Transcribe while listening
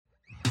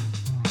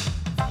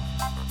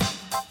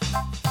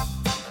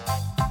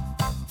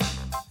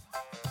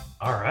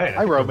All right.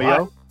 Hi,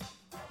 Romeo.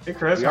 Hey,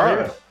 Chris. How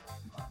are you?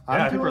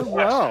 I'm doing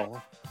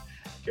well.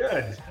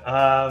 Good.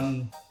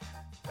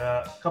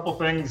 Couple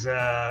things.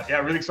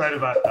 Really excited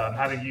about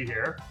having you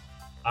here.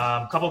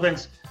 Couple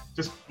things.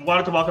 Just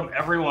wanted to welcome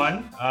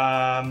everyone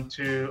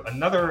to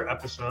another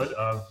episode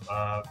of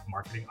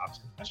Marketing Ops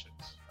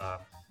Confessions.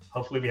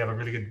 Hopefully, we have a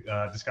really good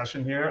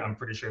discussion here. I'm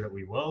pretty sure that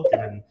we will,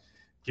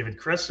 given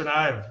Chris and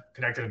I have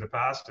connected in the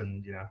past,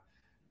 and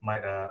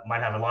might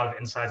have a lot of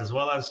insights as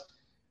well as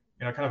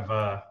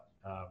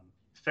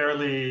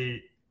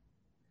fairly,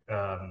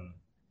 I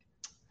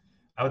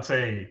would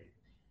say,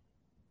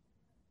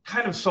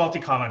 kind of salty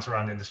comments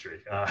around the industry.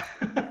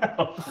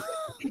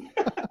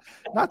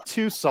 Not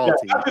too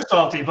salty. Yeah, not too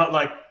salty, but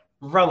like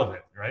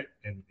relevant, right?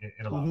 In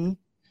a lot.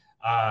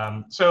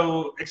 Mm-hmm.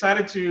 So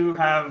excited to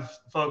have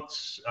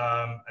folks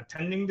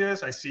attending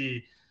this. I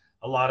see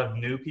a lot of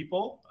new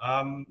people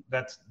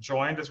that's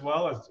joined as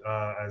well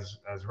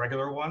as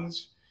regular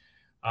ones.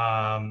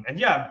 And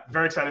yeah,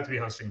 very excited to be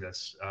hosting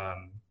this.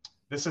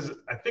 This is,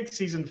 I think,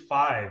 season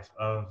 5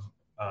 of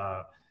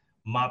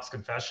MOPs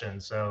Confession.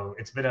 So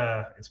it's been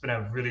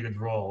a really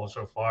good role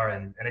so far.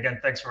 And again,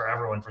 thanks for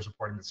everyone for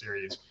supporting the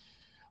series.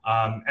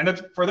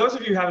 And for those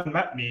of you who haven't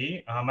met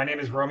me, my name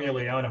is Romeo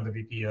Leone. I'm the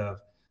VP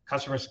of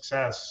Customer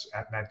Success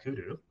at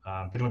MadKudu.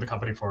 Been with the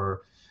company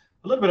for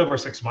a little bit over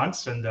 6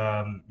 months, and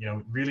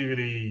really,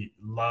 really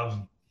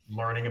love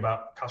learning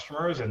about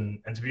customers.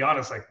 And to be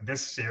honest, like,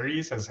 this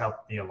series has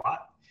helped me a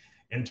lot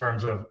in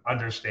terms of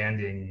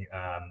understanding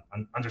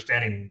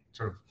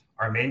sort of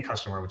our main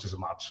customer, which is a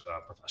MOPS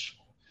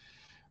professional,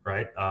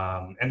 right?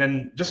 And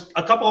then just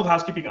a couple of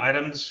housekeeping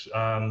items.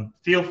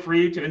 Feel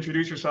free to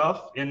introduce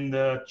yourself in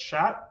the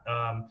chat.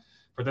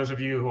 For those of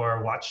you who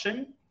are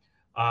watching,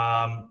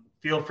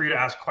 feel free to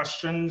ask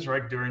questions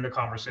right during the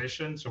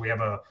conversation. So we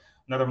have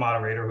another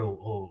moderator who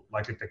will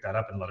likely pick that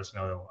up and let us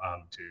know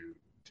to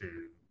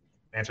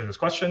answer those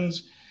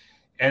questions.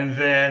 And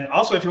then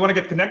also, if you want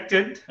to get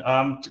connected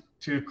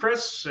to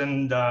Chris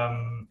and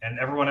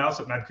everyone else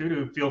at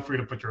MadKudu, feel free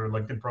to put your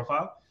LinkedIn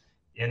profile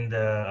in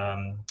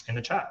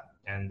the chat,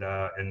 and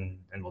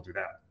we'll do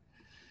that.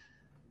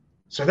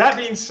 So that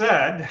being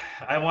said,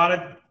 I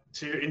wanted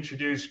to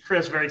introduce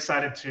Chris. Very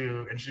excited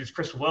to introduce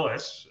Chris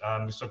Willis.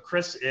 So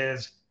Chris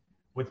is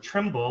with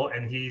Trimble,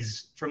 and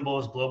he's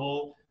Trimble's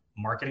Global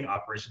Marketing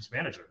Operations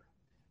Manager.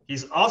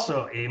 He's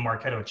also a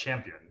Marketo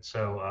champion.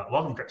 So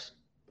welcome, Chris.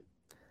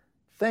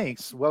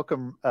 Thanks.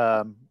 Welcome,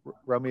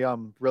 Romeo.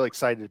 I'm really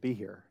excited to be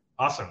here.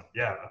 Awesome.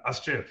 Yeah, us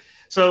too.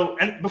 So,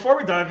 and before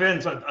we dive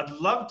in, so I'd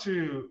love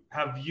to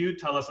have you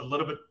tell us a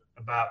little bit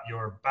about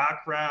your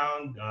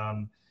background,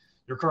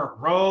 your current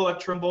role at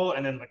Trimble,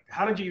 and then like,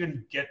 how did you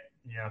even get,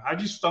 how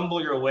did you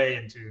stumble your way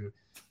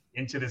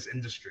into this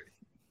industry?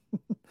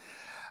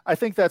 I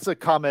think that's a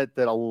comment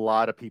that a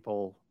lot of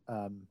people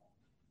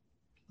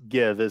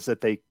give, is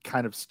that they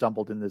kind of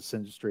stumbled in this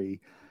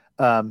industry.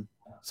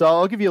 So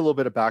I'll give you a little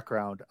bit of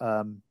background.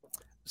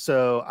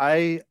 So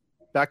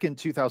back in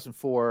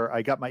 2004,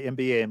 I got my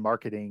MBA in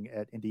marketing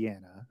at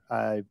Indiana.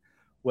 I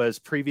was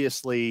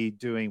previously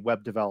doing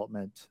web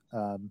development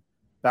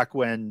back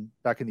in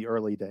the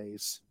early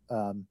days,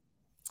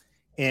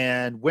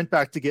 and went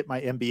back to get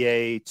my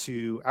MBA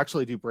to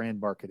actually do brand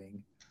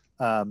marketing.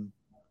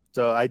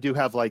 So I do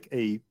have like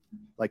an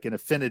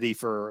affinity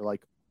for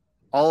like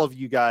all of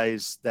you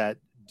guys that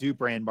do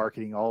brand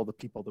marketing, all the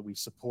people that we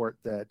support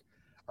that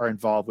are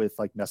involved with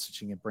like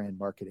messaging and brand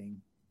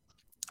marketing.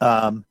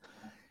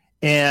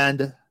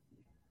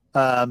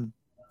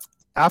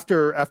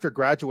 After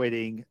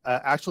graduating,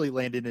 actually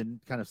landed in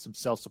kind of some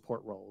sales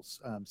support roles,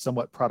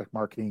 somewhat product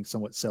marketing,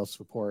 somewhat sales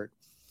support,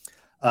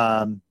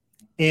 and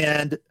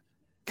kind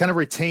of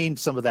retained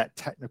some of that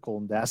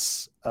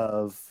technicalness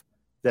of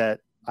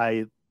that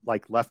I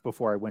like left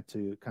before I went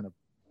to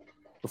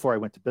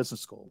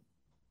business school.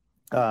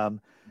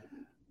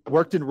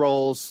 Worked in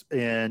roles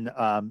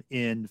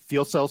in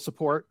field sales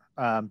support,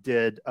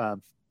 did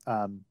kind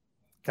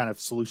of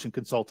solution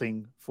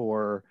consulting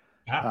for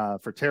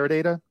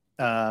Teradata,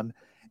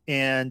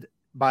 and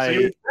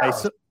I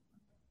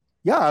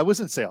was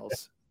in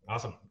sales.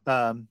 Awesome.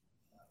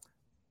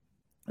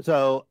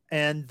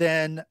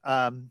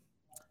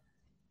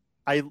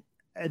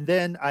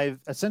 I've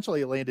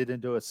essentially landed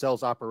into a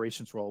sales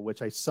operations role,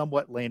 which I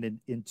somewhat landed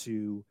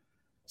into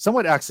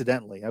somewhat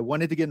accidentally. I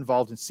wanted to get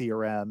involved in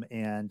CRM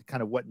and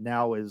kind of what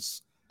now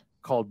is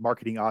called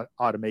marketing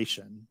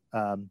automation,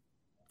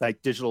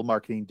 like digital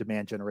marketing,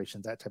 demand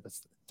generation, that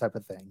type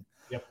of thing.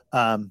 Yep.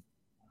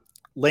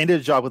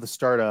 Landed a job with a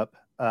startup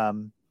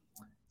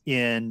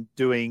in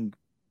doing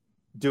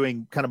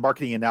kind of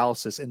marketing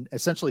analysis, and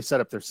essentially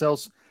set up their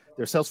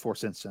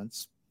Salesforce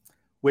instance,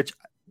 which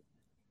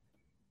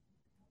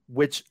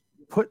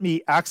put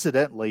me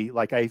accidentally,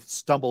 like I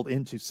stumbled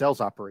into sales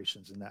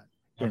operations in that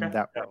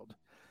world.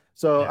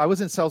 So I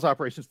was in sales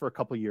operations for a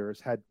couple of years,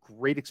 had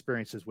great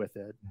experiences with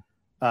it.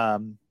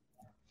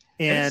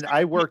 And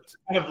I worked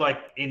kind of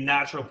like a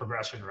natural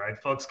progression, right?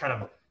 Folks kind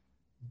of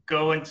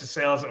go into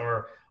sales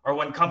or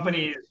when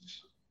companies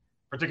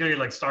particularly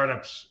like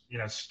startups,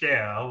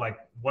 scale, like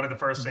one of the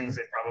first things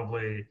they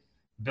probably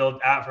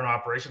build out from an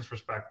operations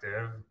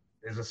perspective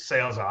is a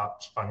sales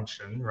ops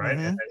function, right? And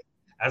then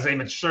as they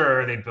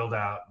mature, they build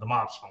out the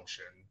MOPs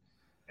function.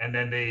 And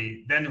then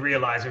they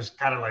realize there's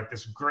kind of like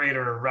this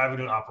greater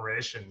revenue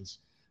operations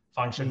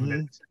function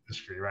within this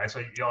industry, right?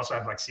 So you also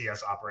have like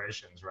CS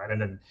operations, right?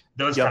 And then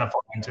those kind of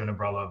fall into an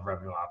umbrella of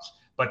revenue ops.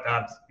 But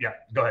yeah,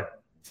 go ahead.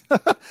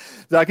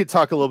 I could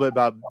talk a little bit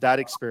about that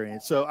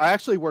experience. So I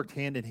actually worked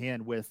hand in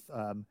hand with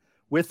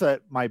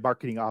my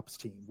marketing ops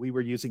team. We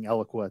were using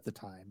Eloqua at the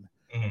time.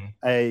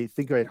 I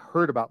think I had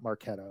heard about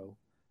Marketo,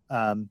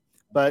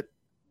 but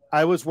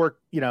I was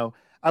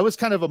I was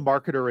kind of a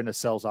marketer in a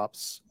sales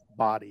ops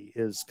body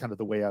is kind of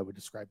the way I would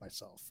describe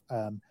myself.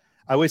 I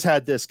always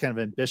had this kind of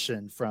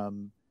ambition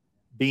from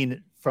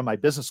my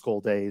business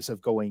school days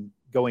of going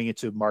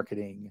into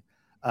marketing,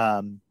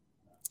 and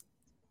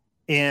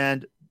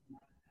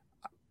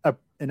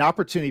an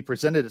opportunity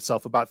presented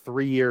itself about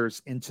 3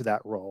 years into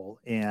that role,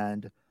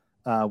 and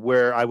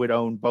where I would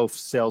own both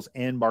sales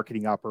and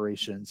marketing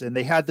operations. And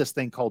they had this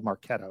thing called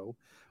Marketo,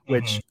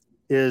 which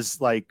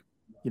is like,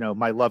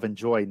 my love and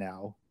joy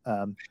now.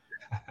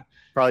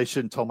 Probably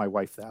shouldn't tell my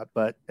wife that,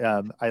 but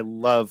I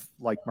love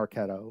like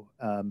Marketo,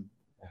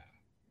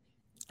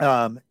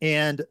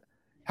 and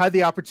had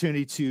the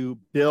opportunity to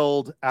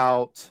build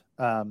out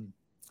their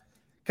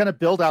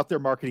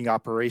marketing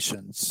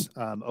operations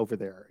over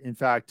there. In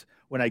fact,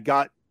 when I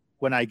got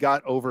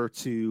over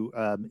to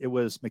it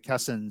was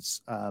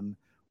McKesson's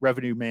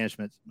revenue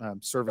management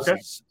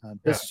services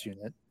business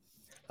unit,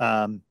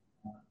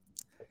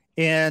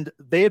 and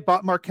they had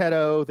bought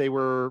Marketo. They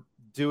were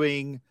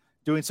doing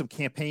some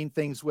campaign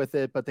things with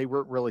it, but they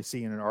weren't really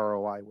seeing an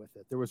ROI with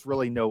it. There was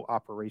really no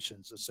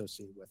operations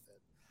associated with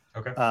it.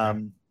 Okay.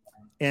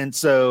 And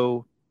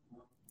so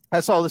I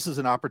saw this as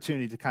an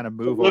opportunity to kind of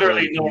move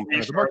literally over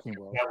no to the marketing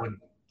world. That would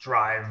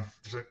drive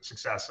the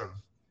success of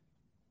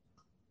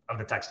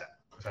the tech stack,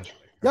 essentially.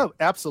 Yeah,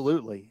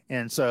 absolutely.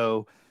 And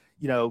so,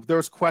 there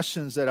was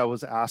questions that I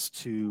was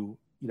asked to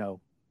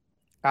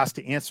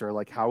answer,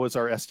 like how is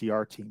our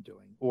SDR team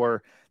doing?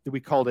 Or we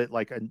called it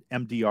like an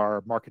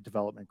MDR, market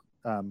development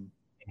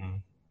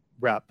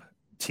rep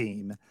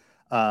team.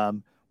 I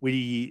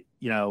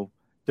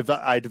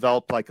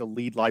developed like a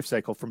lead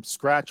lifecycle from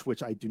scratch,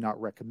 which I do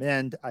not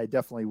recommend. I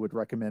definitely would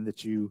recommend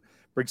that you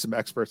bring some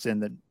experts in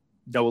that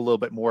know a little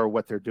bit more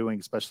what they're doing,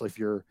 especially if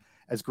you're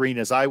as green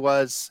as I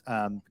was,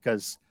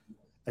 because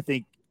I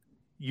think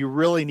you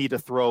really need to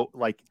throw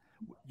like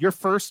your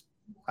first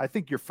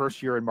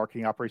year in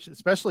marketing operations,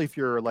 especially if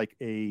you're like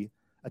a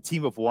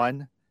team of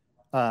one,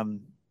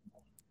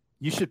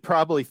 you should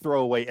probably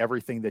throw away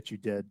everything that you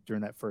did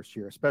during that first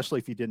year, especially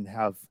if you didn't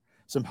have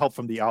some help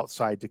from the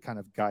outside to kind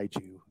of guide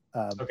you,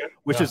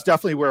 which is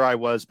definitely where I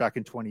was back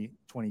in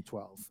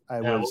 2012. I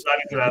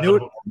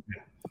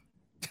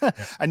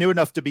knew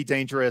enough to be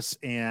dangerous,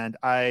 and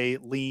I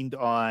leaned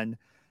on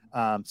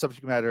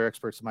subject matter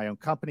experts in my own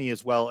company,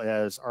 as well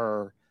as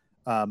our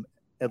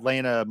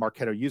Atlanta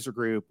Marketo user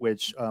group,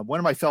 which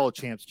one of my fellow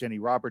champs, Jenny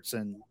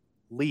Robertson,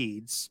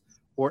 leads,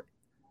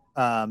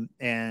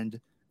 and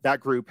that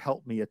group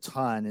helped me a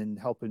ton in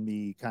helping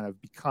me kind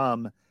of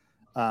become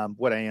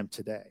what I am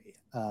today.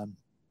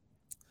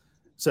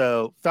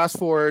 So fast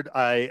forward,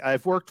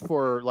 I've worked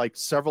for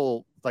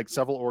several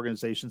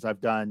organizations.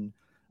 I've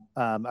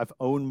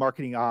owned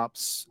marketing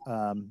ops,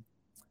 and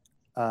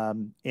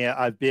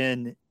I've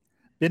been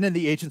in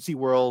the agency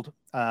world.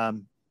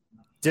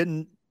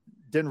 Didn't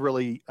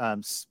really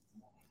kind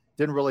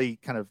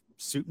of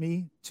suit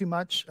me too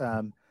much.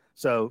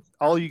 So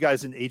all you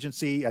guys in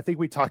agency, I think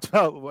we talked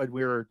about when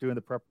we were doing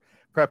the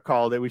prep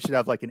call that we should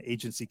have like an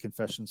agency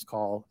confessions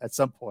call at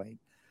some point.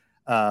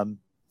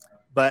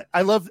 But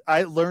I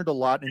learned a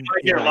lot in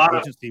my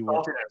agency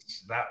work.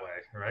 That way,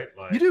 right?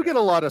 You do get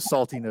a lot of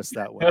saltiness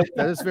that way.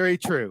 That is very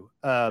true.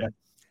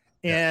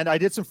 And I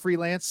did some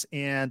freelance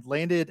and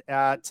landed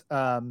at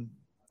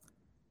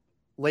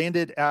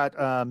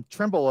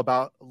Trimble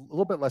about a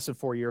little bit less than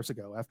 4 years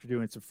ago after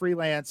doing some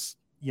freelance,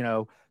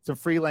 some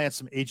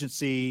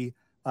agency.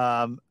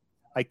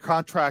 I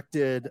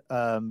contracted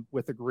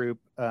with a group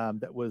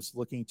that was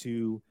looking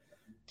to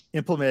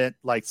implement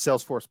like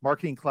Salesforce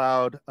Marketing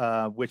Cloud,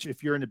 which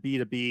if you're in the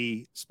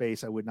B2B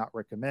space, I would not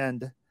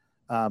recommend.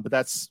 But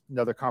that's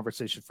another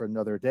conversation for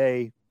another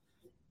day.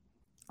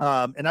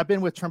 And I've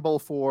been with Trimble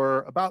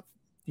for about,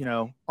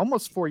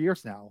 almost 4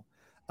 years now.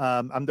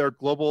 I'm their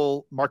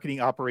global marketing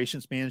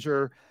operations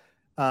manager,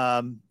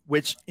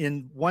 which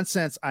in one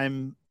sense,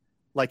 I'm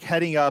like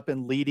heading up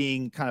and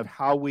leading kind of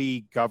how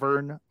we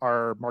govern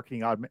our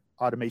marketing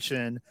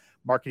automation,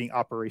 marketing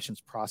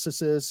operations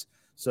processes.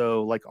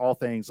 So like all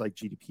things like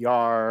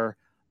GDPR,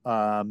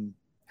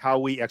 how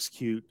we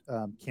execute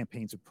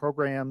campaigns and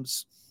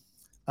programs,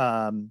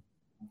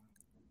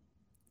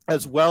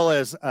 as well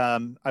as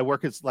I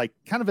work as like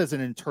kind of as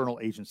an internal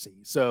agency.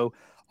 So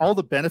all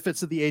the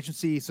benefits of the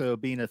agency, so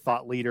being a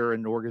thought leader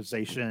in an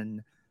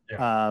organization,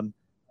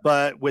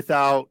 but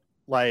without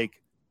like,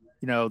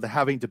 the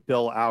having to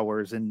bill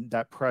hours and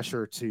that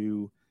pressure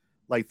to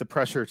like the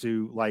pressure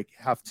to like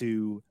have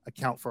to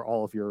account for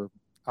all of your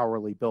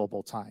hourly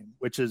billable time,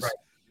 which is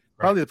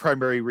probably the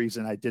primary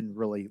reason I didn't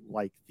really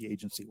like the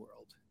agency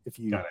world. If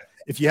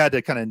you had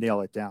to kind of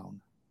nail it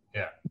down.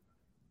 Yeah,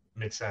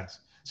 makes sense.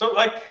 So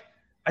like,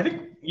 I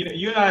think,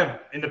 you and I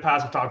have in the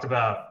past have talked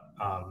about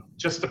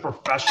just the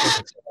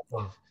professional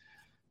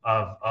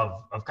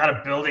of kind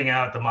of building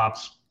out the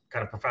MOPS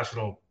kind of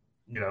professional,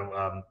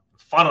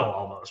 funnel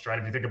almost, right?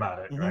 If you think about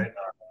it, right?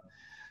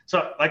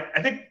 So like,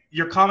 I think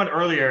your comment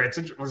earlier,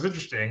 was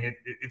interesting.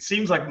 It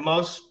seems like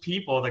most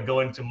people that go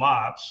into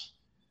MOPS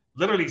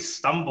literally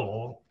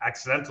stumble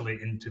accidentally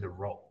into the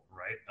role,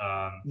 right?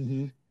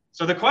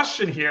 So the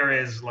question here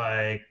is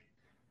like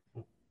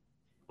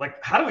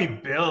how do we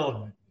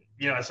build,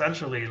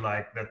 essentially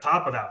like the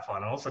top of that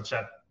funnel such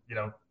that,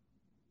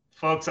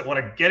 folks that want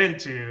to get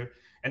into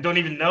and don't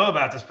even know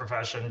about this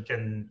profession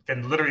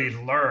can literally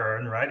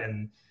learn, right?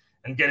 And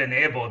get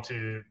enabled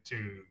to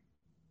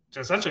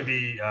essentially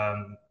be,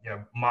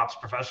 MOPS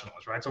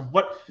professionals, right? So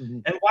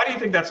and why do you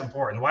think that's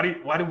important?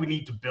 Why do we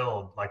need to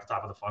build like the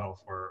top of the funnel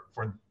for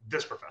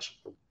this profession?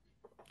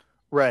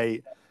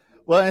 Right.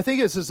 Well, I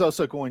think this is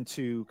also going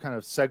to kind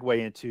of segue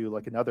into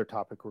like another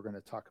topic we're going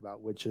to talk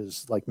about, which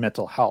is like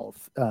mental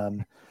health.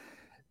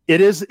 It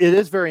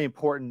is very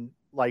important,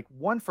 like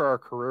one, for our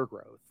career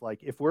growth.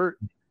 Like if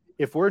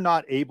we're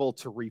not able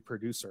to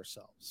reproduce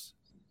ourselves,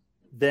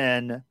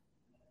 then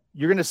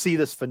you're going to see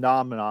this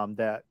phenomenon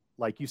that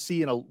like you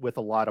see with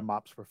a lot of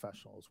MOPS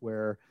professionals,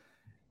 where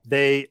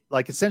they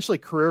like essentially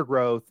career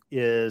growth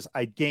is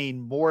I gain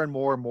more and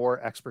more and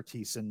more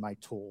expertise in my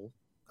tool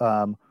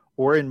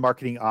or in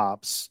marketing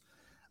ops.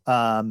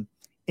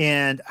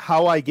 And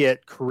how I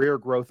get career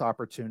growth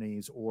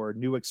opportunities or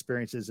new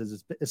experiences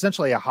is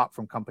essentially a hop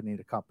from company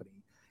to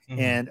company,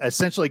 and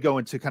essentially go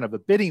into kind of a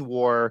bidding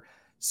war,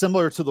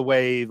 similar to the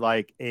way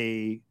like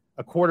a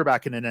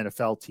quarterback in an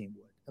NFL team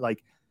would.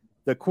 Like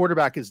the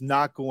quarterback is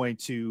not going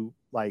to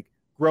like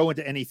grow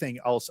into anything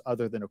else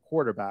other than a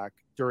quarterback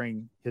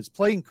during his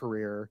playing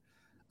career,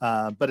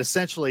 but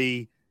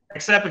essentially,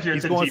 except if you're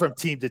he's going from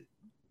team to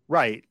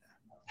right.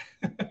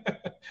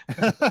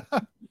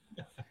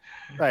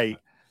 Right.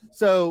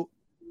 So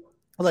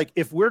like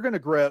if we're going to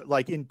grow,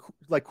 like in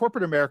like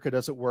corporate America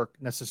doesn't work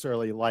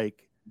necessarily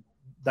like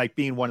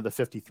being one of the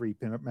 53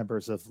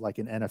 members of like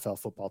an NFL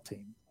football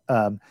team.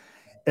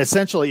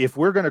 Essentially, if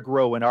we're going to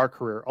grow in our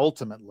career,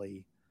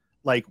 ultimately,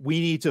 like we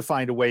need to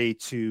find a way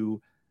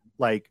to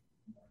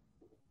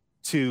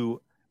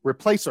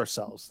replace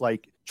ourselves,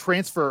 like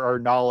transfer our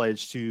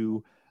knowledge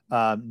to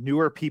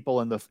newer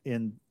people in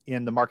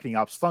the marketing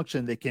ops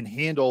function that can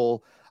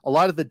handle a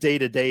lot of the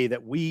day-to-day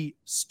that we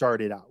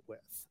started out with,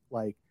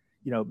 like,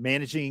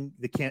 managing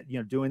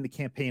doing the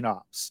campaign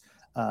ops,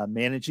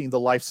 managing the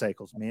life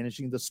cycles,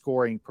 managing the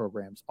scoring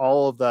programs,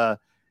 all the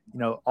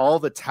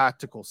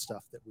tactical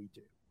stuff that we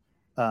do.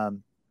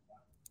 And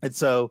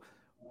so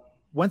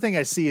one thing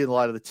I see in a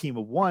lot of the team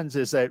of ones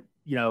is that,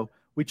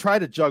 we try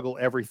to juggle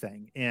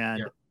everything.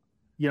 And,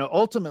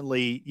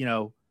 ultimately,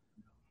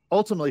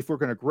 if we're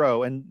going to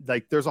grow, and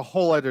like, there's a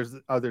whole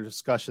other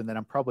discussion that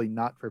I'm probably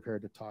not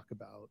prepared to talk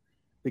about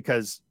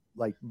because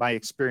like my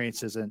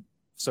experience isn't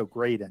so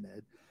great in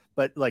it,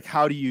 but like,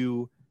 how do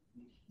you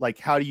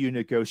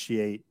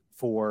negotiate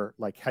for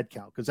like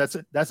headcount? Cause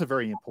that's a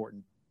very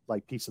important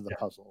like piece of the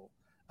puzzle.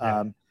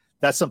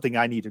 That's something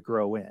I need to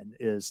grow in,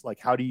 is like,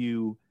 how do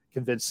you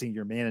convince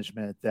senior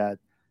management that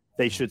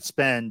they should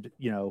spend,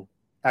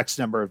 X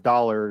number of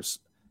dollars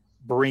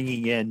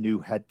bringing in new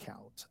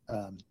headcount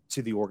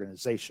to the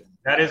organization?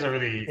 That is a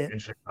really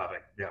interesting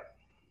topic. Yeah.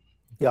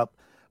 Yep.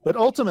 But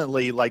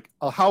ultimately, like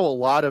how a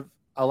lot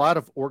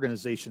of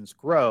organizations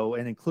grow,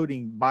 and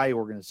including my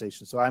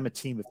organization. So I'm a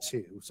team of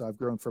two. So I've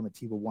grown from a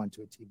team of one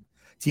to a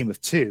team of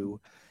two,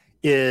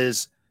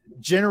 is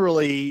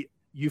generally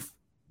you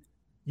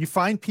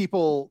find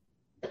people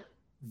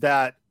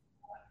that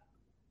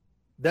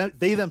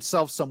they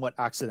themselves somewhat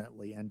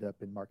accidentally end up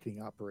in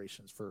marketing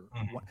operations for,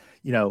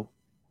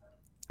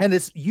 and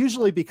it's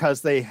usually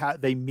because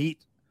they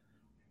meet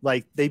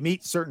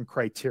certain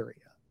criteria,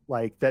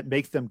 like that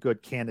make them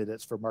good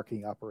candidates for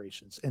marketing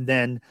operations. And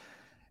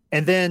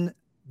then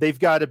they've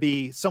got to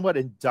be somewhat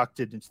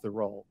inducted into the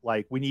role.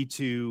 Like we need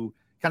to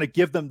kind of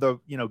give them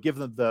the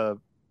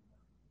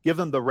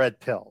red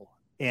pill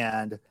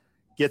and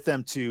get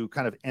them to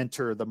kind of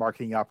enter the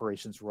marketing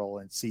operations role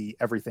and see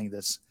everything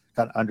that's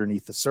kind of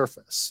underneath the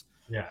surface.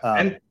 Yeah.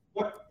 And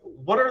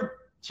what are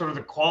sort of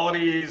the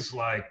qualities,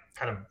 like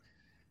kind of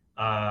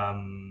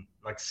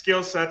like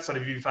skill sets that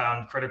have you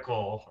found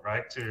critical,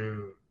 right,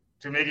 to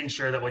making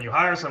sure that when you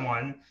hire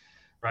someone,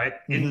 right,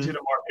 into the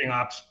marketing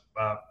ops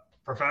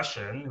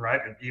profession,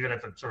 right, and even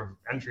at the sort of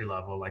entry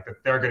level, like that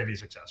they're going to be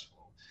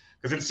successful?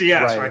 Because in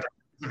CS, right,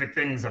 specific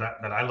things that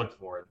I look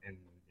for in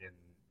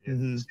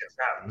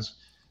CSMs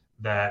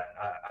that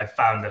I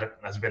found that it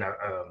has been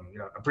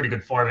a pretty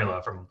good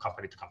formula from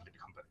company to company to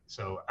company.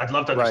 So I'd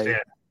love to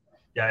understand.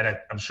 Yeah, and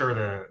I'm sure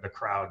the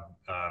crowd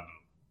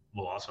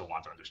will also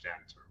want to understand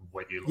sort of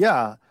what you.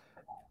 Yeah.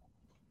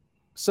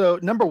 So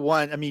number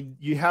one, I mean,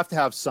 you have to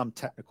have some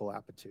technical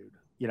aptitude.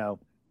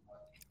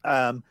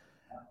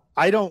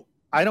 I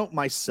don't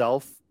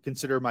myself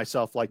consider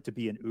myself like to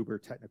be an uber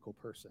technical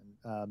person.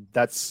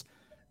 That's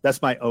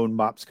my own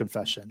MOPS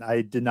confession.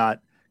 I did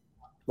not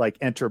like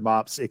enter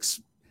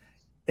MOPS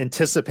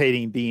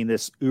anticipating being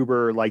this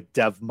uber like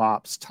dev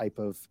MOPS type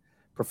of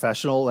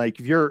professional. Like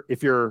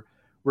if you're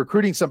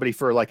recruiting somebody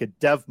for like a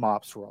dev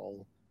MOPS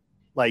role,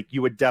 like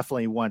you would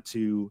definitely want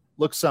to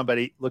look for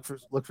somebody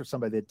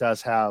that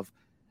does have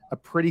a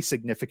pretty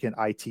significant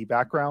IT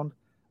background.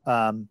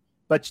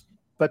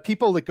 But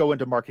people that go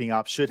into marketing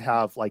ops should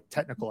have like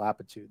technical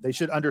aptitude. They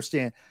should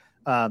understand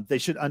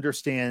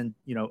understand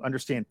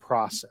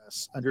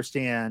process,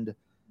 understand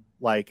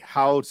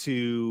how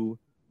to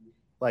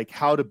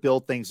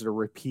build things that are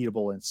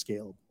repeatable and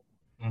scalable.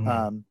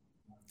 Mm-hmm.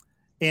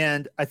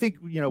 And I think,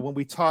 when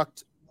we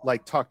talked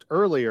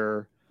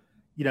earlier,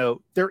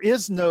 there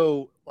is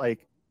no,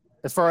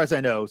 as far as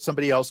I know,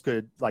 somebody else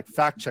could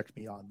fact check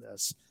me on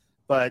this,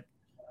 but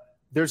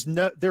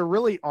there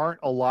really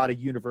aren't a lot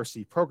of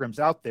university programs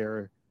out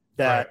there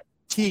that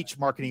teach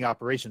marketing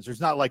operations.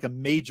 There's not like a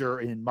major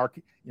in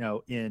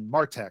in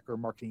MarTech or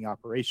marketing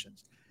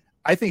operations.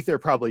 I think there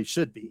probably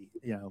should be,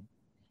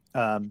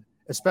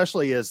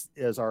 especially as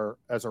our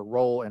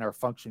role and our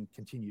function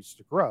continues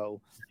to grow.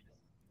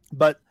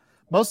 But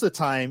most of the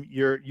time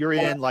you're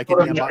in like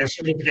a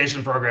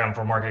certification program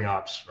for marketing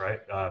ops,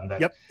 right?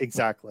 Yep,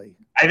 exactly.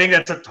 I think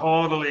that's a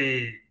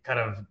totally kind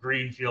of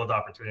greenfield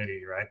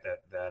opportunity, right?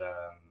 That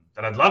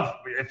I'd love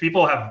if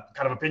people have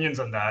kind of opinions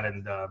on that,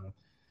 and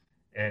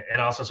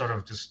also sort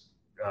of just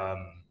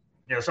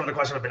some of the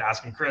questions I've been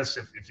asking Chris,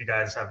 if you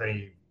guys have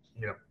any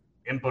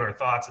input or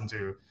thoughts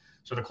into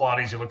sort of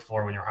qualities you look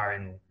for when you're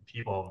hiring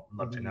people, I'd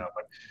love to know.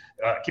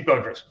 But keep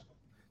going, Chris.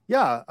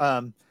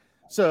 Yeah.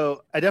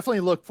 So I definitely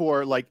look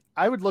for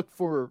I would look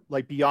for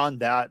beyond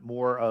that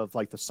more of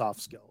the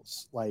soft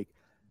skills.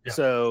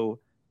 So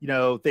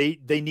they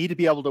need to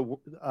be able to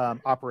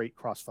operate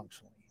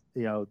cross-functionally.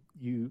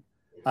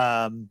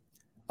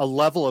 A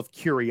level of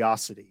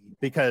curiosity,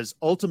 because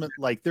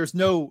ultimately there's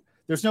no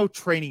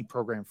training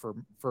program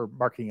for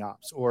marketing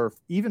ops, or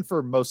even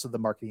for most of the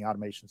marketing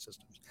automation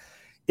systems.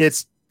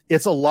 It's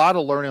a lot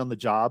of learning on the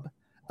job.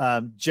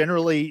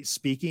 Generally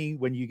speaking,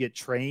 when you get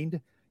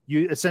trained,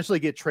 you essentially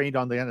get trained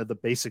on the end of the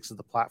basics of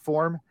the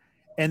platform.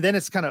 And then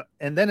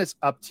it's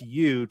up to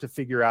you to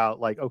figure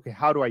out okay,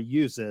 how do I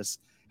use this?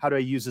 How do I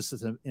use this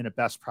in a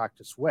best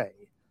practice way?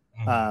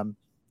 Mm-hmm.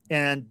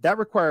 And that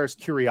requires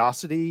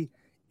curiosity.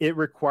 It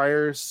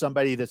requires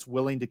somebody that's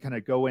willing to kind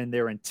of go in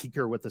there and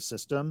tinker with the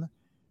system,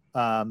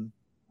 learn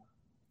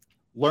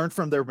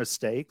from their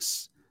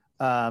mistakes.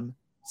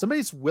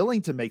 Somebody's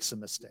willing to make some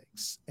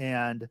mistakes,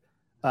 and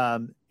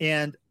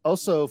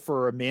also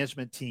for a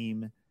management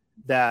team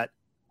that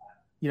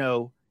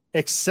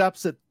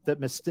accepts that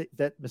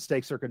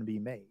mistakes are going to be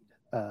made,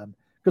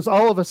 because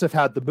all of us have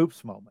had the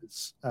MOPS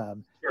moments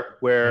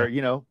where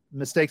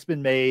mistakes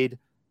been made,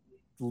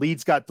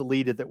 leads got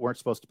deleted that weren't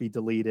supposed to be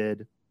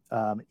deleted.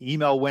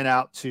 Email went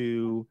out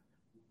to,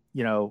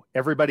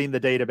 everybody in the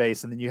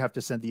database, and then you have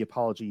to send the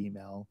apology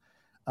email.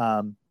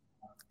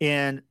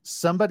 And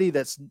somebody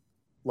that's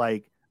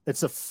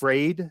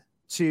afraid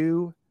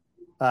to,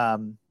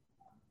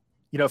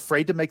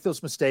 afraid to make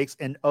those mistakes,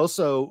 and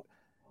also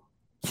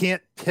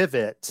can't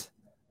pivot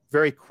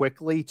very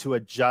quickly to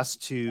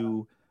adjust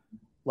to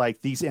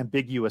these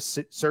ambiguous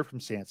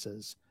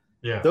circumstances.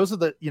 Yeah. Those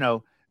are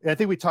I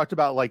think we talked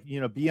about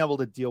being able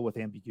to deal with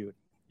ambiguity.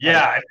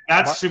 Yeah,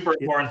 that's super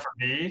important for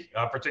me,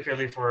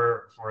 particularly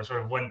for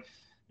sort of when,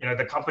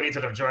 the companies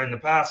that have joined in the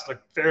past,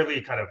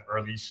 fairly kind of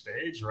early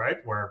stage, right?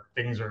 Where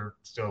things are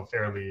still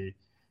fairly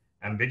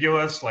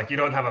ambiguous. You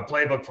don't have a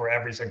playbook for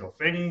every single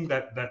thing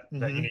that you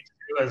need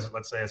to do as,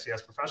 let's say, a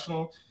CS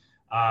professional.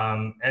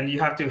 And you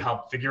have to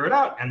help figure it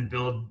out and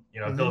build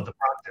the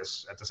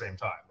practice at the same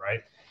time, right?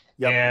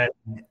 Yep.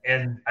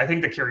 And I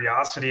think the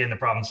curiosity and the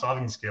problem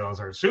solving skills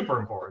are super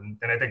important.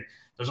 And I think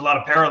there's a lot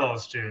of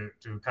parallels to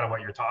kind of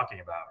what you're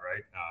talking about,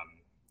 right?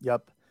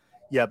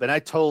 Yep. And I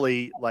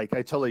totally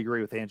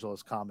agree with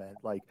Angela's comment.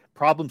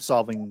 Problem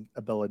solving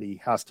ability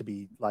has to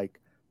be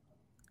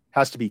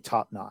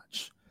top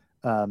notch.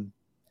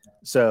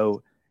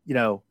 So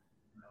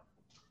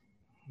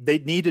they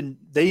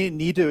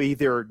need to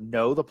either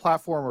know the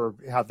platform or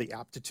have the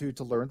aptitude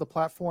to learn the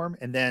platform,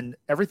 and then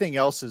everything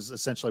else is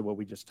essentially what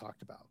we just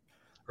talked about.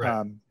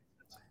 Right.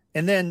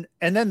 And then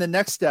the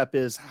next step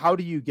is, how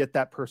do you get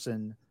that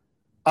person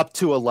up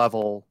to a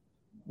level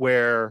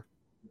where,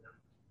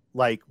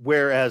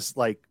 whereas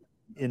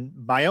in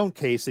my own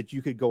case, that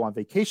you could go on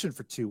vacation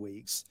for 2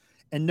 weeks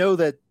and know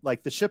that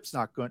the ship's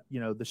not going,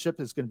 the ship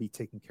is going to be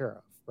taken care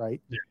of,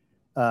 right?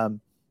 Yeah.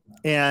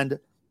 And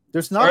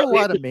there's not a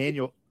lot of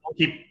manual.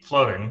 Keep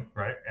floating,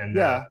 right? And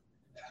yeah,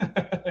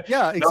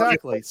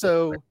 exactly.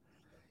 So,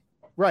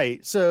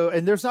 right. So,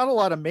 and there's not a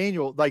lot of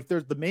manual.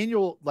 There's the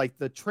manual,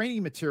 the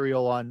training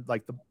material on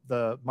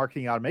the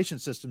marketing automation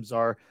systems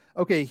are,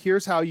 okay,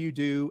 here's how you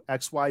do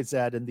X, Y, Z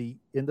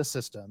in the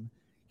system.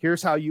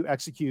 here's how you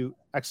execute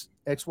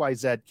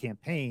XYZ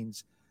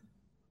campaigns.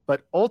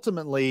 But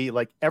ultimately,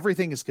 like,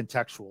 everything is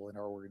contextual in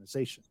our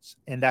organizations,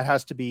 and that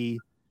has to be,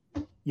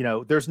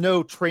 there's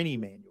no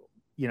training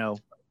manual.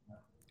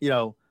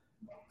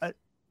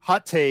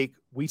 Hot take,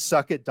 we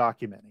suck at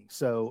documenting.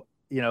 So,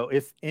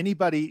 if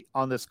anybody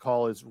on this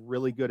call is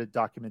really good at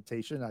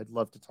documentation, I'd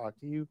love to talk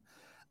to you.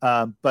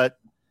 But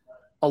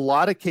a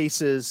lot of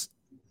cases,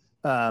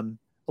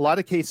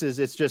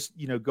 it's just,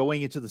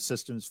 going into the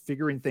systems,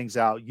 figuring things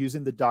out,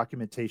 using the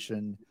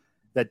documentation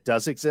that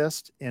does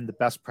exist and the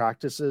best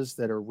practices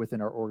that are within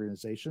our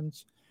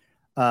organizations.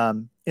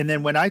 And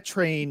then when I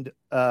trained,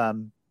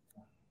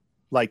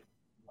 like,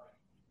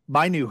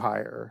 my new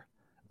hire,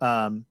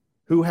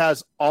 who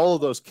has all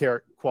of those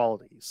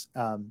qualities,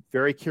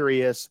 very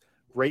curious,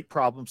 great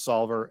problem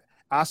solver,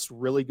 asks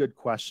really good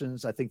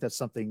questions. I think that's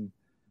something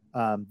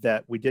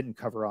that we didn't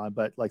cover on,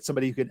 but like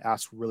somebody who can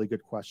ask really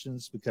good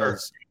questions,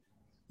 because,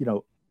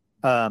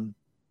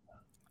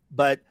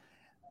 but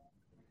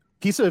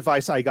piece of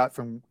advice I got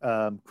from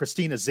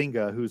Christina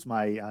Zinga, who's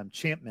my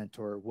champ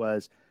mentor,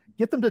 was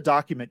get them to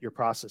document your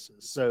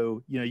processes.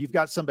 So, you've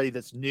got somebody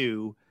that's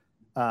new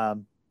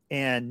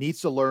and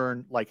needs to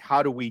learn, like,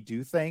 how do we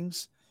do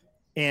things?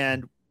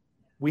 And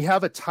we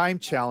have a time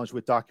challenge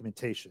with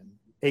documentation,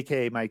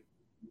 aka my,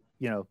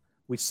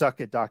 we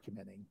suck at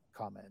documenting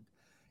comment,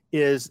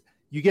 is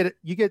you get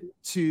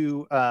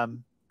two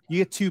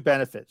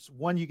benefits.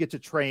 One, you get to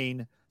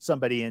train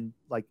somebody and,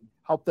 like,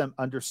 help them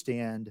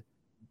understand,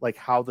 like,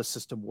 how the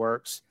system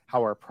works,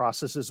 how our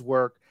processes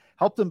work,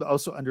 help them to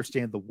also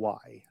understand the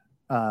why.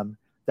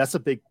 That's a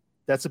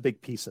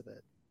big piece of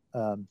it.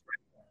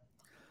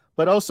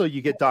 But also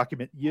you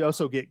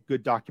also get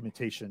good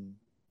documentation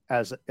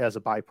as a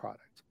byproduct.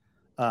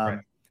 Right.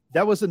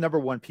 That was the number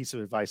one piece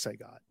of advice I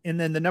got. And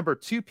then the number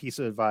two piece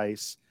of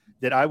advice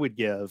that I would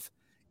give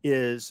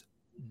is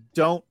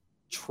don't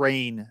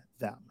train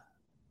them.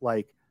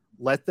 Like,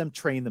 let them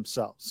train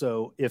themselves.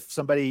 So if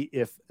a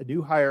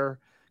new hire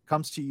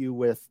comes to you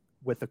with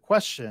a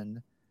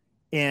question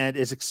and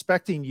is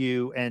expecting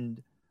you,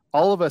 and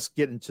all of us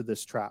get into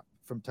this trap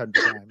from time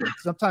to time.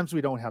 Sometimes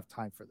we don't have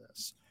time for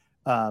this,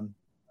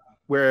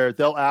 where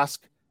they'll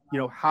ask,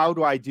 how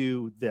do I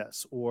do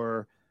this?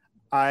 Or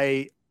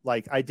I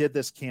did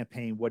this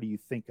campaign. What do you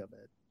think of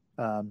it?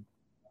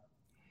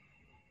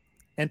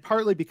 And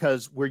partly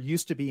because we're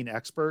used to being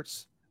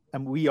experts,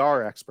 and we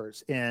are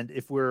experts. And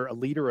if we're a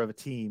leader of a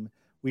team,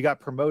 we got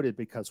promoted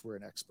because we're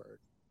an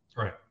expert.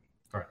 Right.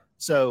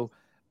 So,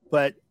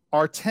 but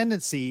our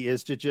tendency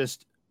is to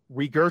just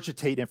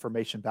regurgitate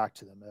information back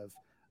to them of,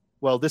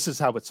 well, this is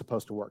how it's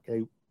supposed to work.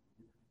 Okay?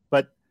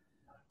 But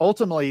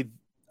ultimately,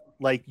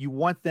 like, you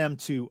want them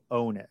to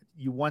own it.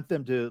 You want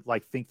them to,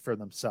 like, think for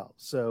themselves.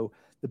 So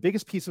the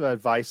biggest piece of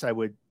advice I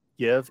would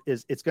give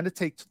is it's going to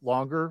take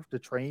longer to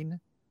train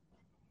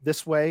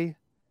this way,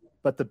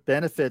 but the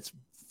benefits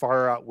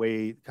far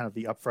outweigh kind of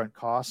the upfront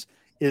costs.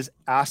 Is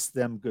ask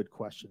them good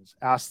questions.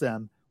 Ask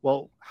them,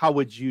 well, how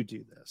would you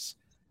do this?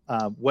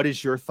 What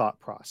is your thought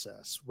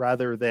process?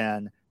 Rather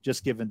than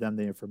just giving them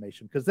the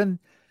information, because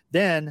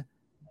then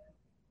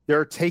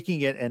they're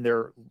taking it and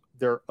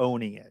they're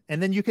owning it,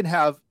 and then you can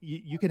have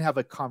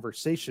a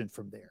conversation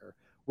from there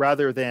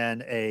rather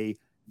than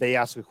they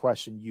ask a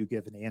question, you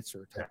give an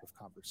answer type of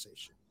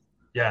conversation.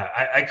 Yeah,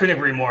 I couldn't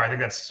agree more. I think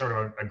that's sort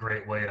of a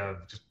great way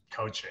of just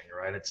coaching,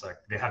 right? It's like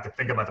they have to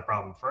think about the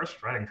problem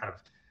first, right, and kind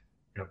of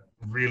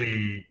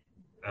really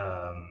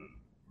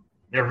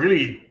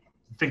really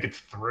think it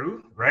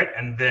through, right,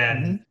 and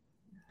then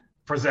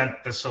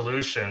present the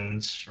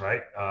solutions,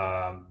 right?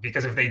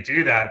 Because if they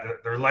do that,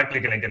 they're likely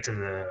going to get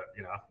to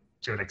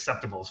to an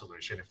acceptable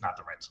solution, if not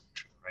the right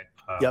solution,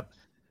 right? Yep.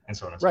 And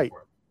so on and so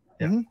forth.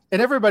 Yeah. Mm-hmm.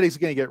 And everybody's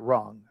going to get it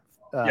wrong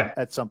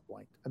at some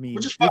point. I mean,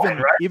 which is fine,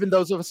 right? Even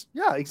those of us,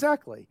 yeah,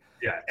 exactly.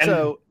 Yeah. And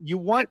so you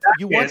want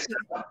go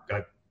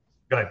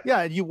ahead.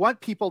 Yeah, and you want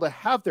people to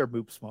have their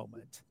MOPs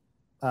moment,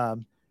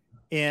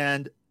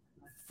 and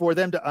for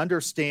them to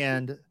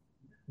understand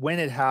when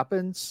it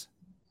happens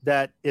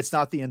that it's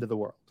not the end of the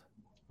world.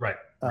 Right.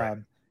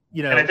 And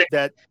I think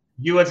that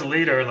you as a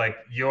leader, like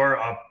your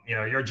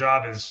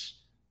job is,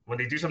 when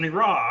they do something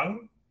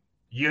wrong,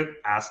 you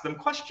ask them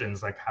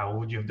questions like, how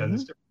would you have done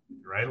this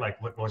differently, right? Like,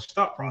 what was your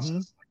thought process?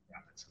 And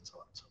so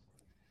on and so forth.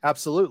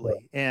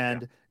 Absolutely.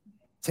 And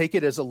take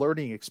it as a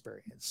learning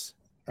experience.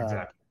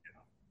 Exactly.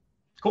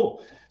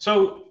 Cool.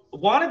 So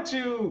wanted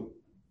to,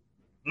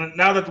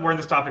 now that we're in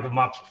this topic of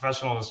MOPS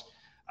professionals,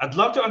 I'd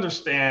love to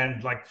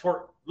understand, like,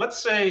 for, let's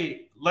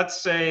say,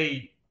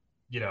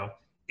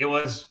 it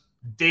was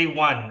day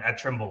one at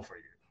Trimble for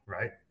you,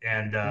 right?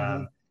 And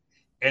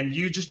and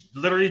you just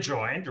literally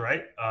joined,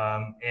 right?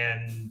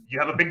 And you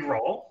have a big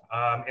role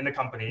in the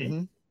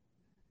company.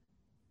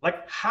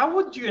 Like, how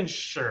would you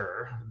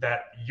ensure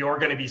that you're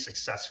going to be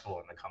successful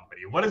in the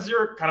company? What does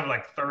your kind of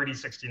like 30,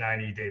 60,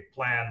 90 day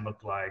plan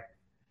look like?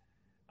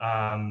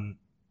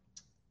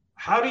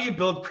 How do you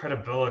build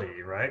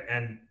credibility, right?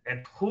 And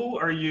who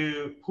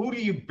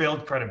do you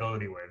build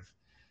credibility with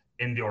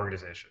in the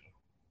organization?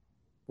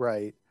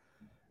 Right.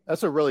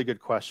 That's a really good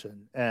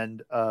question.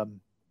 And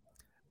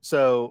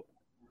so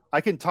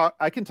I can talk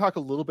a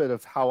little bit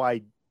of how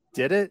I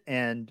did it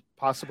and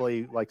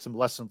possibly like some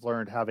lessons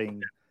learned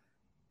having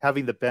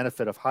the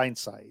benefit of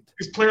hindsight.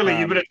 Because clearly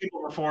you've been at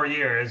people for 4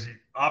 years,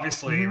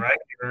 obviously, Mm-hmm. right?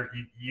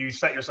 You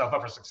set yourself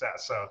up for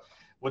success. So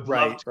would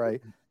love to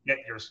get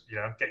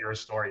your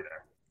story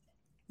there.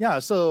 Yeah.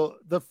 So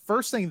the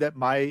first thing that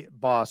my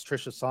boss,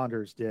 Trisha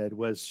Saunders, did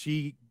was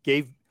she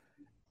gave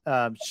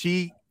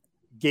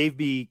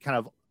me kind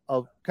of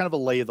a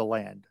lay of the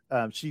land.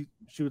 She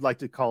would like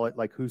to call it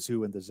like who's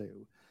who in the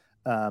zoo,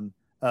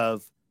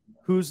 of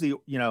who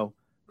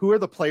are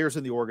the players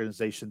in the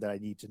organization that I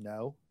need to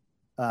know,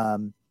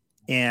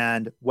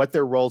 and what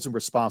their roles and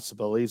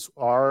responsibilities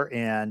are,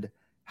 and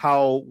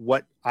how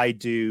what I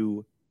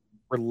do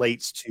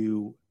relates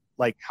to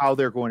like how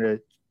they're going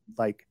to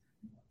like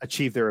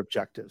achieve their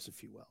objectives,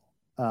 if you will.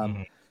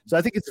 So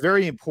I think it's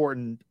very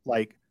important,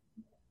 like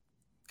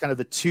kind of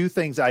the two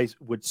things I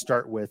would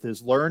start with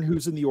is learn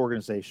who's in the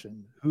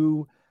organization,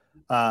 who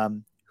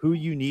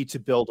you need to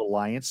build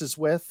alliances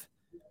with,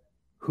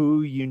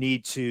 who you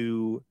need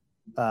to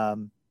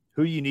kind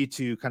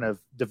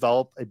of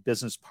develop a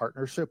business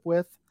partnership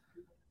with.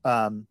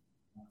 And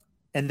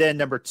then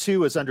number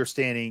two is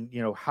understanding,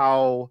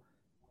 how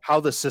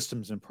the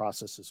systems and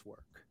processes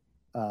work.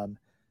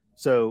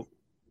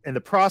 And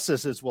the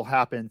processes will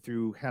happen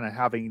through kind of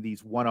having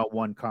these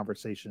one-on-one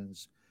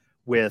conversations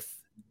with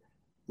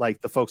like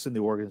the folks in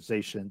the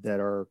organization that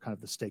are kind of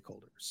the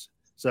stakeholders.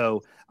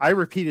 So I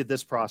repeated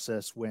this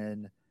process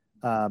when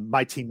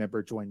my team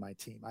member joined my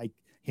team. I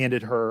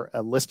handed her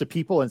a list of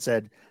people and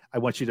said, I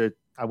want you to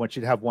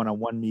have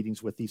one-on-one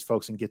meetings with these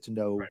folks and get to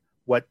know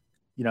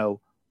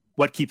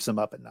what keeps them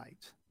up at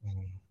night.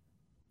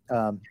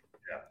 And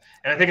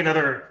I think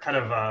another kind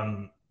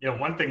of,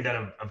 one thing that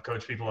I've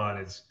coached people on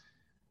is,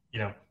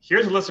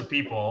 here's a list of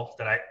people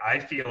that I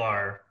feel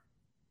are,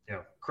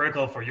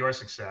 critical for your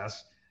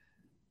success.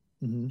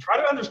 Mm-hmm. Try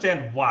to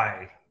understand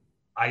why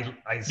I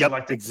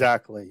selected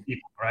exactly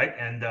people, right?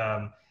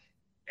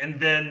 And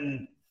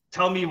then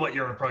tell me what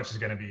your approach is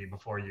going to be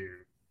before you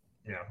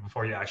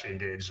actually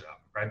engage them,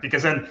 right?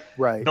 Because then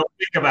they'll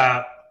think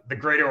about the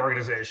greater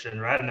organization,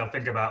 right? And they'll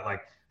think about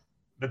like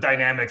the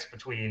dynamics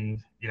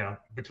between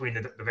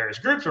the various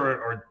groups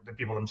or the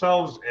people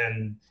themselves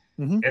and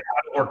how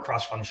to work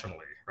cross-functionally,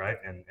 right?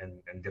 And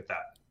get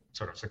that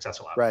sort of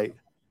successful outcome. Right.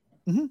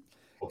 Mm-hmm.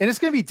 Cool. And it's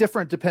going to be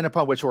different depending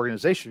upon which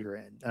organization you're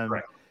in.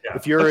 Right. Yeah.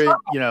 If you're in,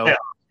 sales,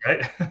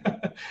 right?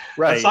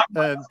 Right.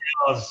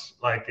 Sales,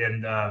 like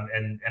and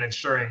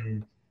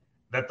ensuring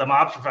that the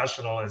MOPs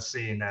professional is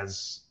seen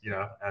as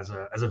as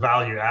a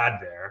value add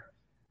there,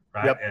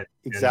 right? Yep.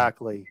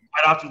 Exactly. And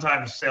quite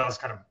oftentimes, sales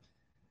kind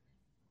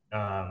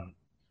of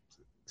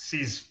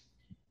sees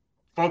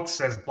folks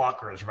as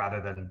blockers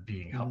rather than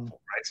being helpful,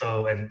 right?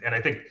 So, and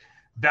I think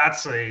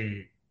that's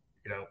the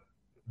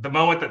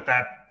moment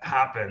that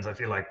happens, I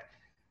feel like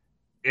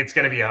it's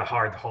going to be a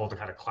hard hole to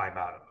kind of climb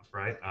out of,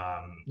 right?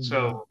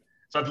 So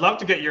I'd love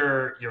to get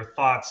your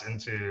thoughts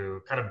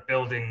into kind of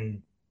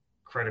building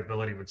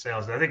credibility with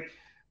sales. And I think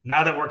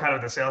now that we're kind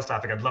of the sales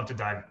topic, I'd love to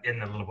dive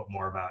in a little bit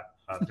more about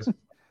just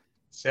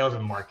sales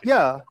and marketing.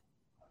 Yeah.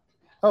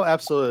 Oh,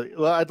 absolutely.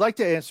 Well, I'd like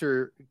to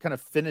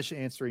finish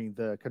answering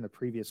the kind of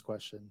previous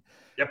question,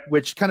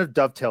 which kind of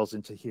dovetails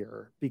into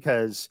here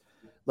because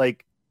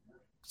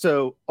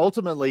so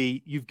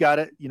ultimately you've got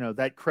it,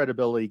 that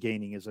credibility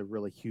gaining is a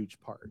really huge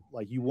part.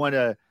 Like you want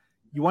to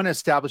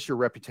establish your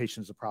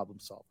reputation as a problem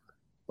solver,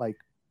 like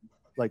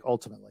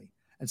ultimately.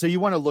 And so you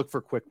want to look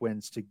for quick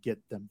wins to get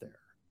them there.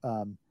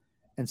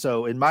 And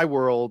so in my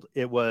world,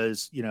 it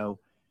was,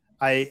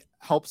 I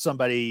helped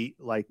somebody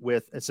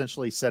with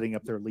essentially setting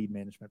up their lead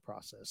management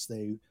process.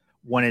 They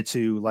wanted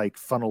to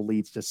funnel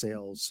leads to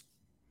sales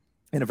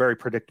in a very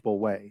predictable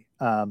way.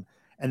 And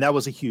that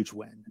was a huge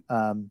win.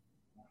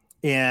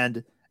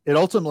 And it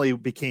ultimately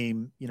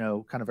became,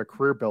 kind of a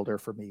career builder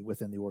for me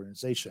within the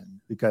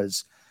organization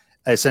because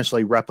I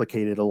essentially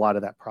replicated a lot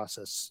of that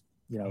process,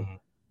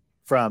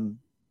 from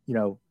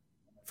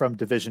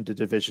division to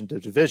division to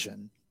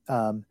division,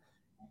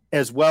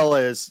 as well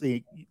as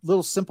the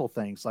little simple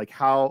things like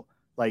how,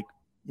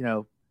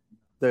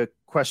 the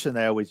question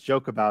that I always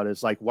joke about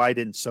is why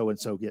didn't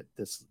so-and-so get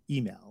this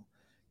email?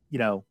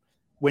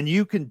 When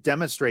you can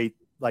demonstrate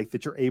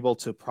that you're able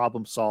to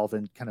problem solve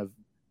and kind of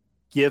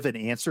give an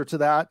answer to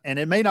that, and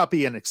it may not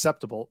be an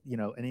acceptable,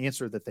 an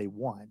answer that they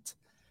want,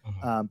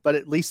 but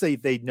at least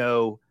they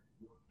know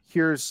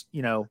here's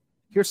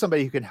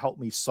somebody who can help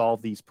me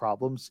solve these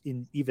problems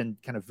in even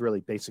kind of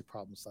really basic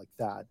problems like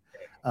that.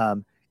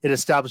 It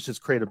establishes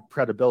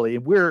credibility,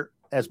 and we're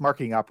as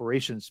marketing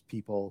operations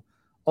people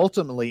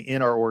ultimately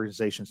in our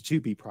organizations to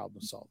be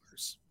problem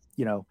solvers,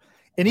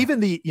 and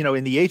even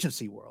in the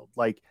agency world,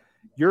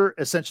 you're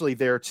essentially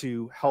there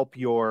to help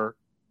your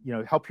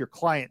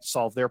client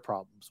solve their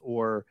problems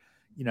or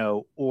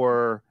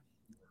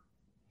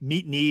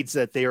meet needs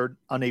that they are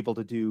unable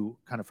to do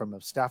kind of from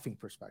a staffing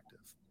perspective.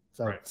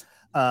 So,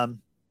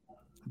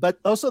 but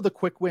also the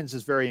quick wins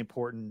is very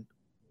important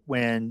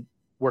when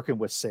working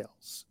with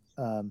sales.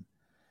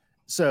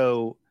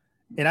 So,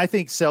 and I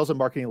think sales and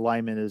marketing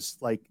alignment is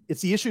like,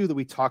 it's the issue that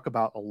we talk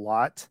about a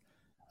lot,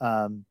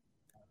 but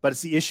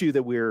it's the issue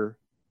that we're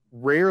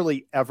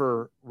rarely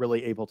ever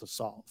really able to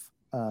solve.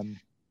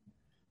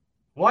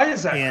 Why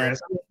is that,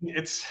 Chris? I mean,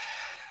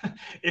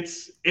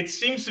 it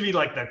seems to be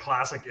like the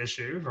classic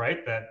issue,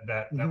 right?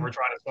 That we're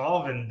trying to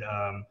solve, and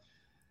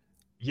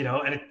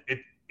and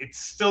it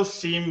still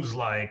seems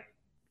like,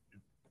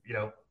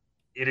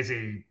 it is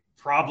a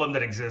problem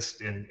that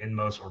exists in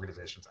most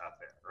organizations out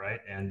there, right?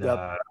 And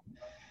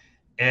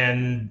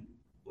and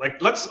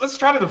like let's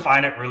try to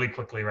define it really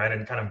quickly, right?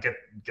 And kind of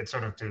get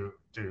sort of to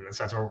a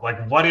sense of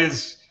like what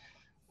is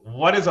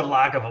a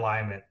lack of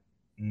alignment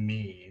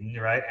mean,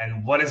 right?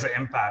 And what is the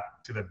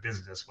impact to the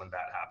business when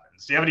that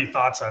happens? Do you have any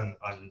thoughts on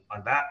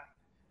that?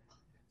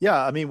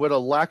 Yeah, I mean, what a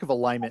lack of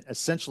alignment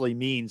essentially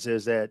means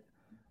is that,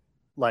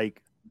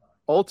 like,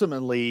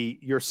 ultimately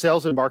your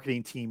sales and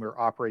marketing team are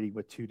operating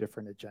with two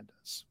different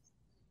agendas.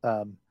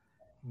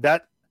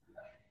 That,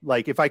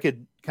 like, if I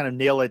could kind of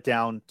nail it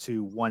down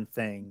to one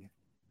thing,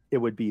 it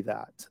would be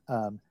that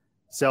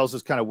sales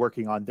is kind of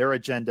working on their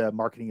agenda,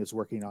 marketing is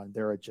working on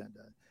their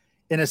agenda,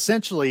 and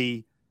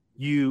essentially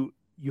you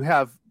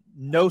have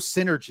no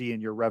synergy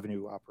in your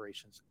revenue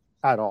operations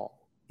at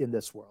all in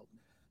this world.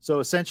 So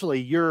essentially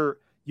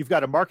you've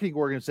got a marketing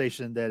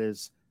organization that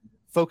is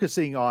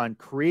focusing on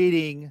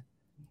creating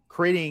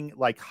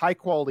like high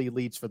quality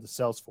leads for the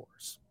sales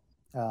force.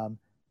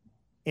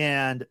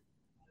 And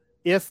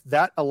if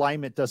that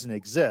alignment doesn't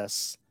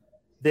exist,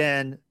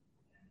 then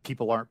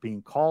people aren't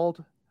being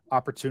called,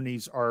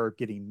 opportunities are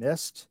getting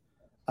missed.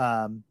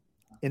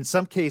 In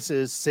some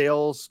cases,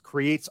 sales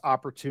creates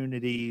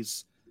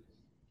opportunities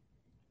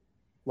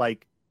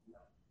like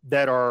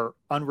that are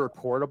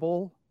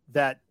unreportable,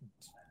 that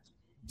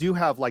do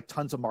have like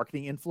tons of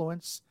marketing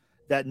influence,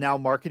 that now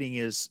marketing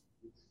is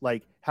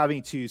like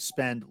having to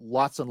spend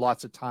lots and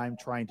lots of time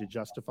trying to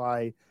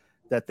justify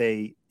that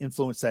they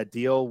influence that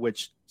deal,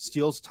 which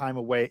steals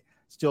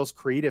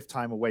creative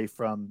time away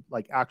from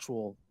like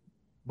actual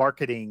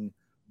marketing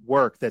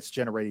work that's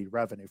generating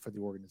revenue for the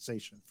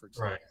organization, for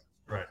example.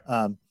 Right.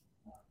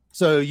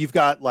 So you've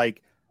got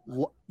like,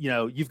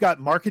 you've got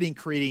marketing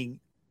creating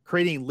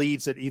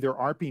leads that either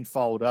aren't being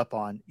followed up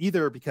on,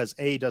 either because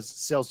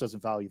sales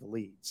doesn't value the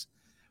leads,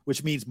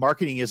 which means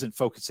marketing isn't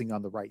focusing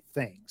on the right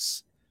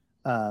things.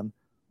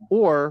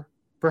 Or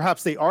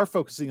perhaps they are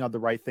focusing on the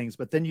right things,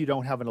 but then you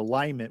don't have an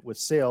alignment with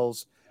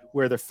sales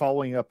where they're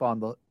following up on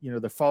the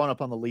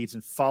leads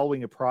and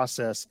following a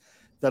process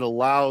that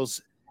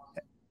allows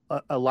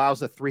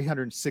a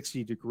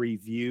 360 degree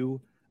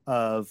view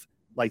of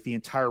like the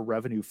entire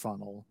revenue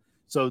funnel.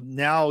 So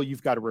now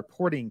you've got a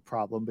reporting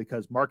problem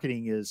because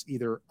marketing is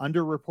either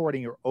under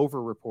reporting or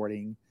over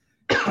reporting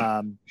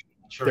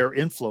their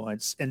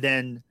influence. And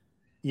then,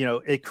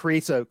 it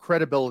creates a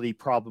credibility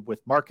problem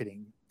with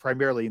marketing,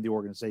 primarily in the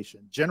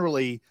organization.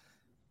 Generally,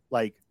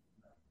 like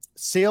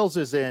sales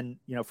is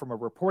from a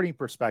reporting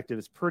perspective,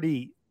 it's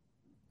pretty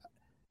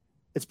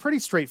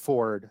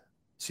straightforward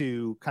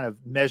to kind of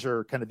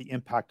measure kind of the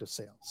impact of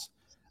sales.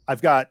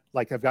 I've got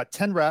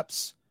 10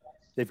 reps,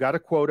 they've got a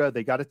quota,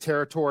 they got a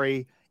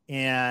territory,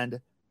 and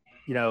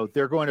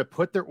they're going to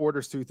put their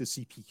orders through the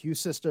CPQ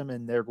system,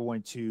 and they're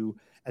going to,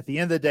 at the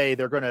end of the day,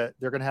 they're going to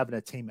have an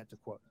attainment to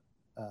quota.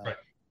 Right.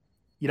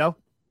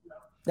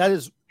 That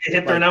is, they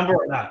hit their number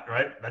or not,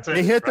 right? That's it.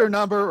 They hit their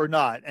number or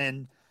not.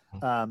 And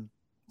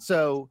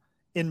so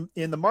in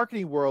the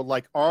marketing world,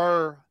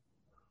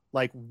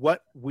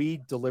 what we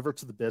deliver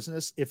to the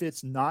business, if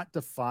it's not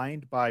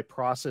defined by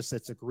process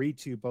that's agreed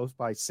to both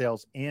by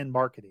sales and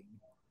marketing,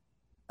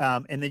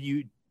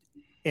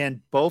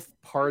 and both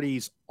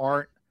parties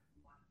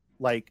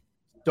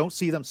don't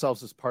see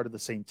themselves as part of the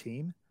same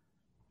team,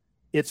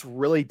 it's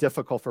really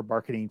difficult for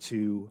marketing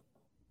to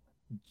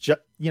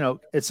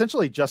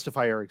essentially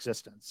justify our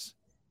existence,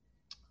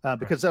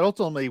 because that's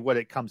ultimately what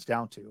it comes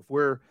down to.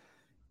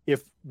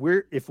 If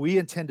we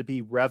intend to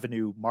be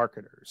revenue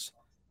marketers,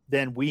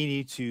 then we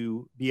need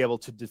to be able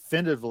to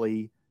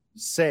definitively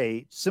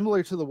say,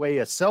 similar to the way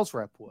a sales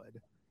rep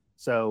would.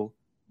 So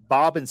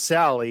Bob and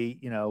Sally,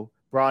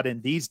 brought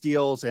in these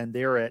deals and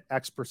they're at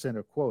X%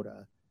 of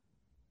quota.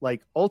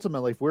 Like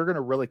ultimately, if we're going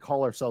to really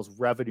call ourselves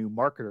revenue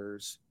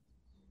marketers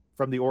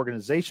from the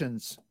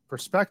organization's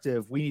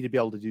perspective, we need to be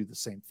able to do the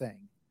same thing.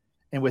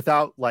 And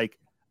without like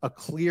a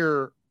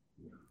clear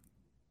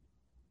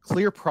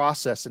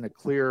process and a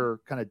clear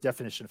kind of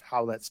definition of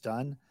how that's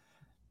done,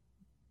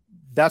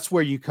 that's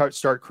where you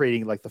start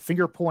creating like the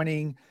finger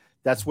pointing.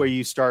 That's where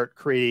you start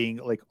creating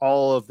like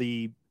all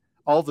the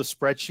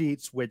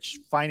spreadsheets, which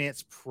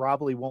finance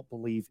probably won't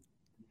believe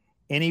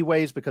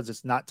anyways, because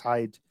it's not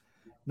tied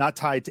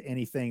to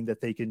anything that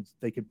they can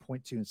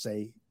point to and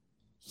say,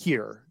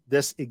 here,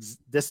 this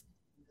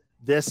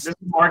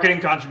marketing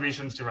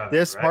contributions to revenue.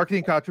 This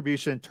marketing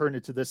contribution turned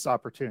into this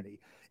opportunity.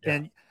 Yeah.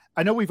 And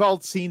I know we've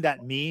all seen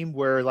that meme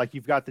where like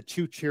you've got the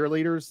two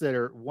cheerleaders that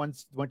are one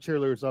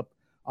cheerleader's up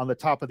on the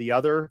top of the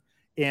other,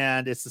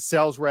 and it's the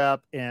sales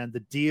rep and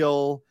the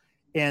deal,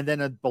 And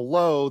then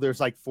below, there's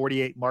like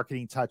 48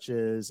 marketing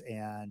touches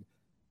and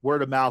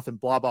word of mouth and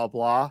blah, blah,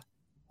 blah.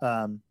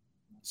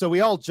 So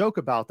we all joke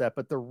about that,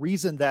 but the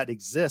reason that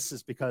exists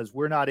is because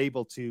we're not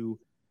able to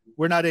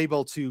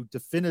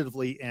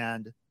definitively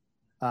and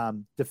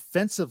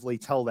defensively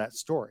tell that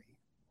story.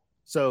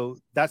 So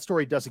that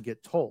story doesn't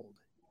get told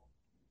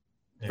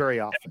very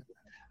often.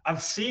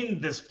 I've seen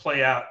this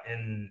play out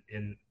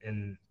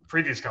in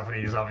previous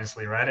companies,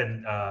 obviously, right?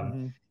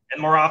 And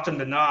more often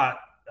than not,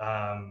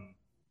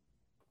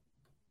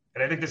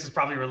 and I think this is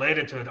probably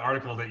related to an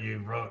article that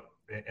you wrote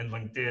in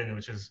LinkedIn,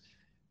 which is,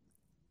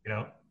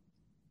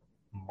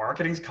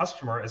 marketing's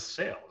customer is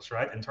sales,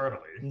 right?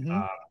 Internally.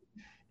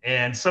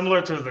 And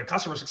similar to the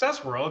customer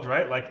success world,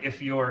 right? Like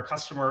if your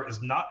customer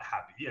is not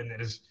happy and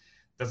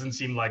doesn't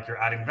seem like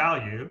you're adding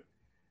value,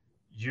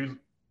 you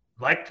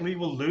likely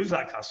will lose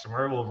that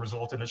customer, will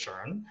result in a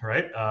churn,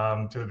 right?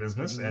 To the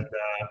business,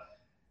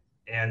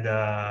 and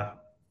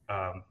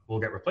will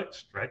get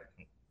replaced, right?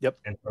 Yep.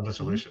 And other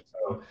solutions.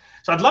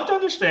 So I'd love to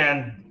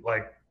understand,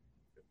 like,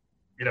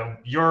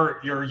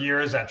 your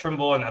years at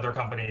Trimble and other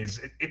companies.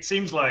 It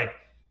seems like,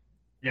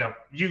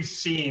 you've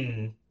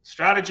seen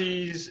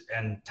strategies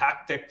and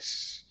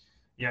tactics,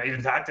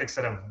 even tactics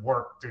that have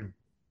worked to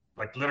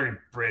like literally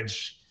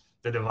bridge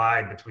the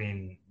divide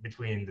between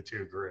the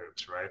two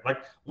groups, right? Like,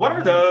 what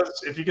are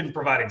those? If you can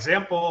provide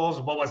examples,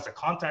 what was the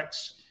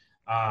context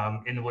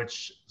in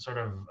which sort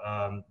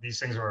of these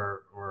things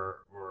were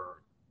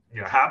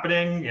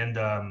happening, and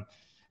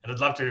I'd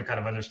love to kind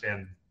of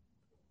understand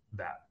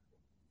that.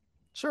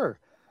 Sure.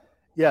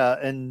 Yeah,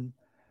 and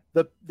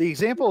the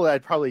example that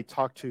I'd probably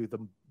talk to the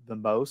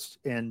most,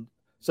 and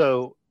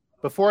so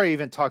before I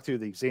even talk through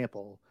the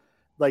example,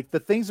 like the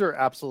things are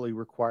absolutely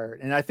required,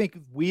 and I think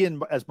we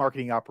as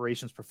marketing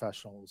operations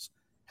professionals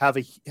have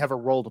a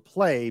role to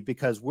play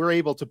because we're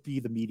able to be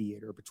the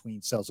mediator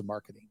between sales and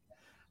marketing.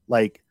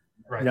 Like,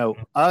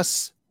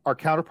 us, our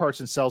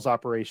counterparts in sales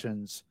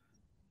operations,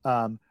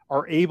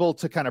 are able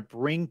to kind of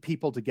bring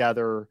people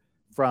together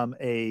from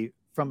a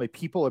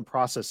people and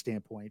process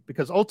standpoint,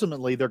 because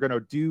ultimately they're going to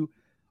do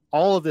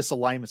all of this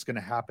alignment's going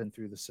to happen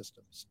through the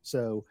systems.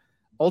 So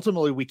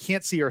ultimately we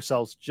can't see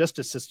ourselves just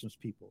as systems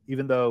people,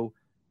 even though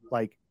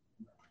like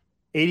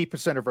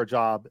 80% of our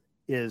job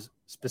is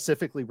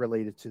specifically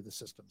related to the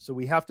system. So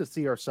we have to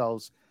see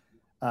ourselves,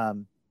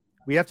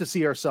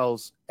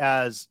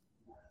 as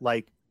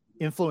like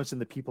influencing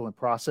the people and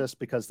process,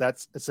 because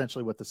that's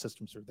essentially what the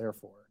systems are there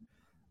for.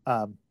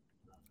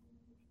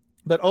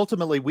 But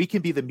ultimately we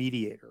can be the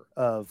mediator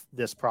of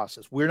this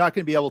process. We're not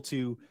going to be able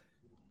to,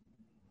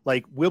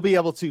 like, we'll be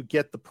able to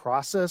get the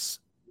process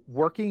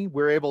working.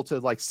 We're able to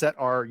like set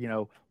our,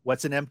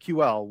 what's an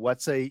MQL,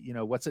 what's an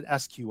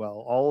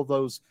SQL, all of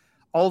those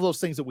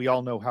things that we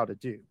all know how to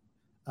do.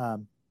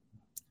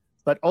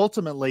 But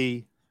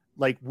ultimately,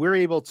 like we're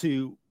able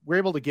to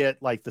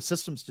get like the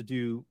systems to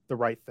do the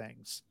right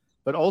things.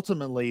 But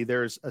ultimately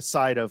there's a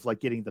side of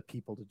like getting the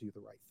people to do the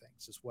right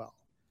things as well.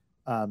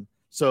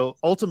 So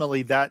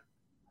ultimately that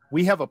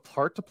we have a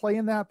part to play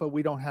in that, but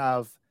we don't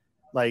have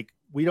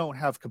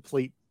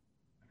complete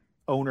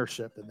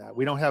ownership in that.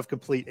 We don't have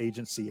complete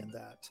agency in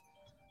that.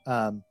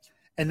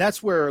 And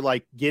that's where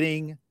like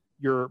getting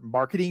your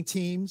marketing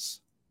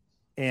teams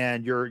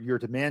and your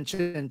demand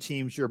gen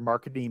teams, your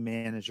marketing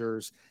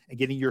managers, and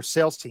getting your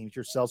sales teams,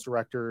 your sales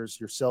directors,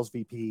 your sales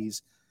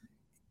VPs,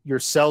 your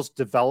sales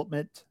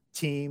development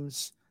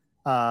teams,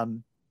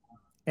 and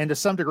to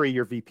some degree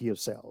your VP of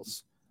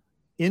sales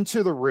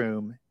into the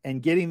room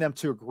and getting them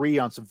to agree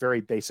on some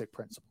very basic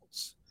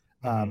principles.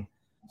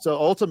 So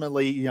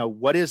ultimately,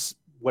 what is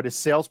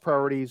sales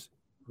priorities?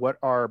 What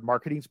are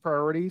marketing's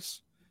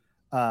priorities?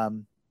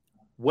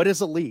 What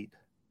is a lead?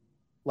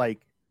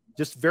 Like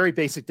just very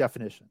basic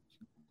definitions.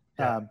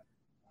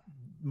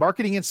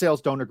 Marketing and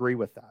sales don't agree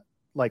with that,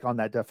 like on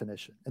that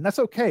definition. And that's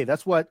okay.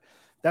 That's what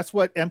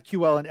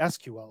MQL and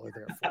SQL are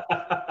there for.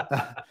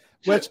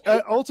 Which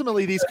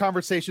ultimately these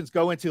conversations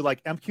go into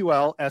like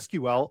MQL,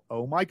 SQL.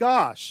 Oh my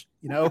gosh,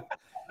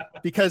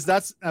 because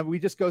that's we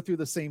just go through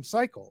the same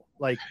cycle.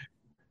 Like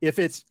if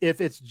it's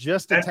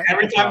just a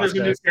every time there's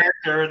a new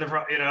character in the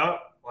front,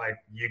 like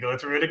you go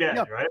through it again,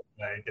 right?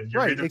 Like,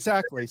 right,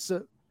 exactly.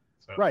 So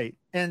right,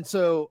 and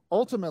so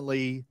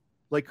ultimately,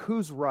 like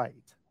who's right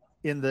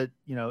in the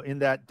in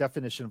that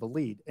definition of a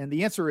lead? And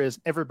the answer is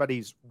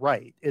everybody's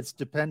right. It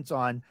depends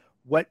on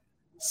what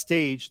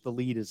stage the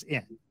lead is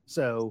in.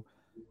 So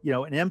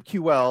an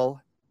MQL,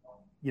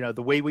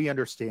 the way we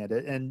understand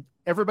it, and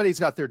everybody's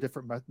got their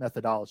different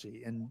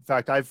methodology. In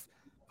fact, I've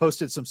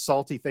posted some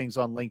salty things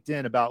on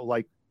LinkedIn about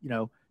like,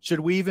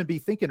 should we even be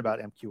thinking about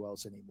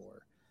MQLs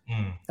anymore?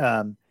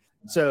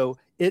 So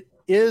it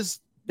is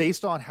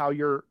based on how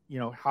your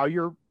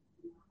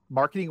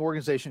marketing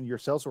organization, your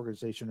sales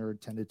organization are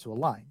intended to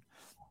align.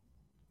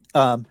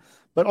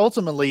 But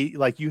ultimately,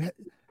 like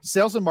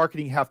sales and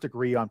marketing have to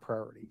agree on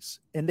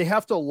priorities, and they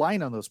have to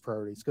align on those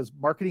priorities because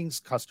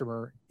marketing's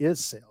customer is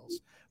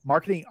sales.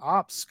 Marketing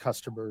ops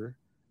customer,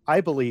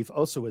 I believe,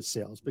 also is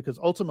sales, because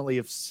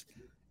ultimately,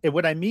 and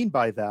what I mean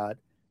by that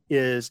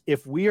is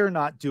if we are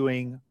not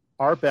doing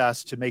our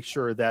best to make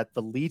sure that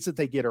the leads that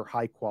they get are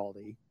high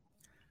quality,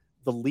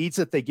 the leads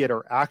that they get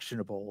are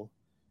actionable,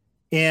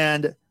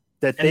 and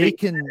that they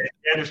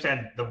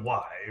understand the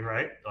why,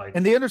 right? Like,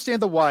 and they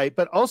understand the why,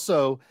 but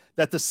also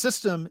that the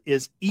system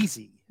is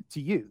easy to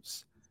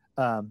use.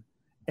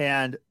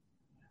 And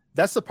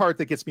that's the part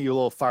that gets me a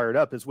little fired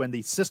up, is when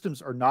these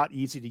systems are not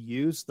easy to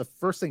use, the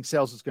first thing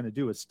sales is going to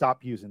do is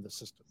stop using the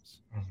systems.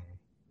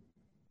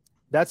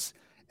 That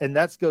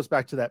goes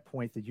back to that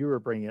point that you were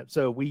bringing up.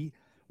 So we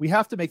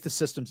have to make the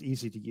systems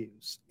easy to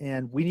use,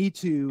 and we need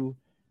to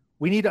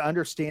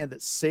understand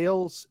that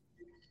sales's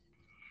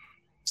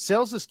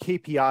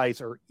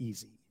KPIs are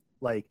easy.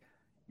 Like,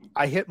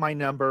 I hit my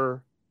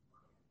number,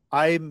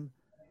 I'm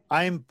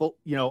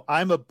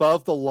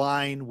above the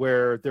line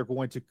where they're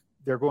going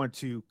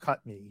to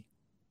cut me.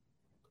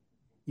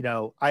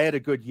 I had a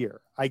good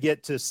year. I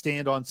get to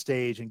stand on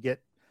stage and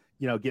get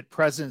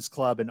President's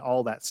Club and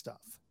all that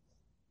stuff.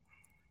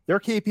 Their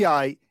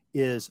KPI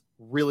is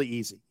really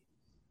easy.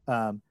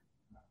 And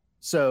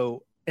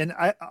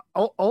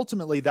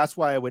ultimately, that's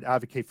why I would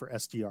advocate for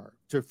SDR,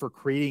 for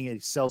creating a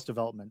sales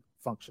development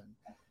function.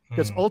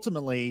 Because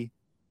ultimately,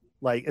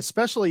 like,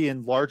 especially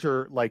in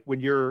larger, like when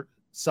you're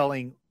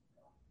selling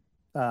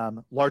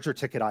larger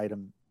ticket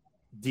item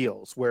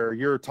deals, where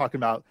you're talking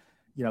about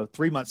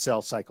 3-month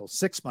sales cycle,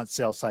 6-month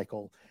sales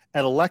cycle.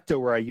 At Electa,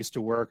 where I used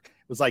to work,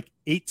 it was like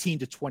 18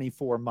 to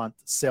 24 month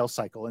sales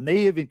cycle, and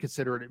they even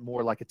considered it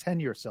more like a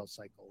 10-year sales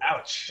cycle.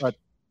 Ouch. But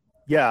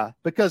yeah,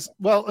 because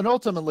and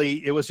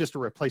ultimately it was just a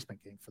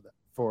replacement game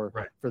for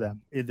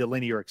them in the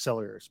linear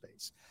accelerator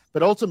space.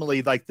 But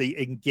ultimately, like,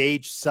 the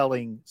engaged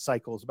selling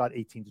cycle is about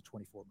 18 to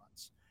 24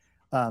 months.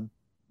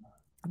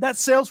 That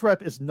sales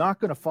rep is not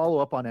going to follow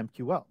up on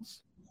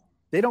MQLs.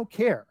 They don't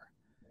care.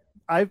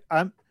 I'm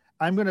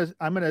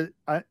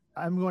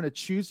going to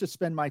choose to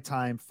spend my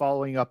time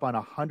following up on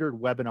 100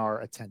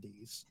 webinar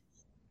attendees,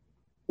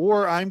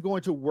 or I'm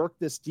going to work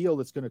this deal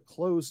that's going to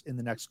close in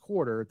the next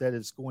quarter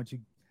that's going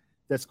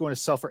to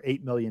sell for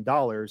 $8 million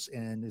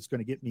and is going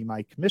to get me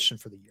my commission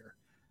for the year.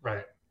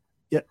 Right.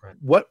 Yeah. Right.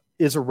 What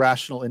is a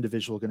rational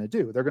individual going to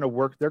do? They're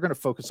going to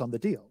focus on the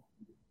deal.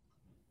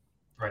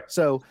 Right.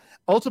 So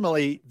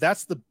ultimately,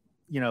 that's the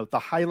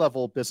high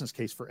level business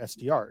case for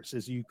SDRs,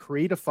 is you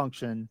create a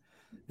function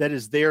that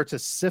is there to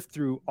sift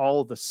through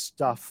all the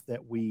stuff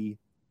that we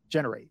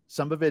generate.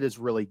 Some of it is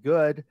really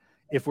good.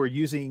 If we're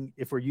using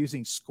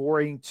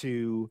scoring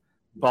to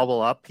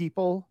bubble up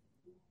people,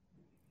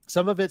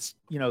 some of it's,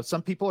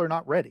 some people are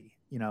not ready,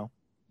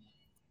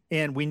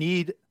 and we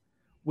need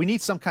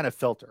some kind of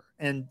filter.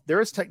 And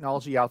there is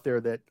technology out there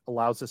that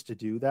allows us to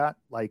do that.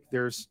 Like,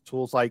 there's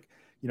tools like,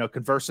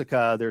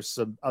 Conversica, there's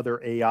some other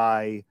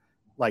AI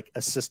like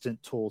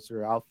assistant tools that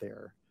are out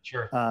there.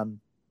 Sure.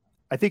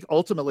 I think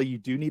ultimately you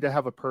do need to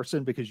have a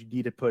person, because you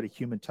need to put a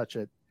human touch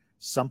at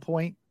some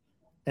point.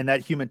 And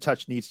that human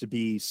touch needs to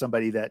be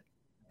somebody that,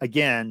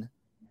 again,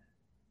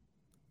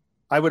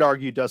 I would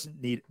argue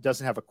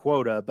doesn't have a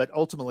quota, but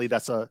ultimately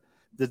that's a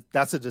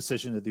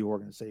decision of the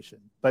organization.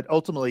 But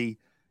ultimately,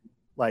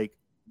 like,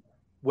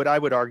 what I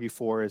would argue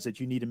for is that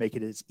you need to make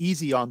it as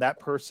easy on that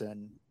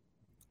person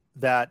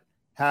that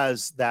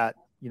has that,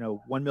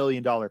 $1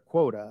 million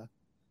quota,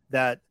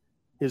 that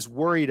is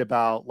worried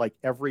about, like,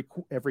 every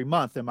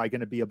month, am I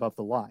going to be above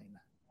the line?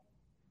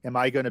 Am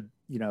I going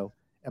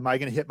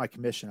to hit my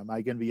commission? Am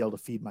I going to be able to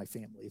feed my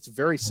family? It's a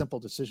very simple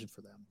decision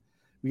for them.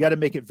 We got to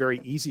make it very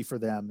easy for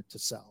them to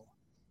sell.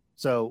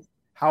 So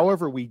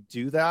however we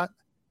do that,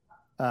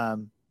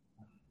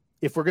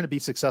 if we're going to be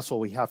successful,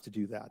 we have to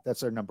do that.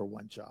 That's our number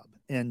one job.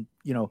 And,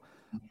 and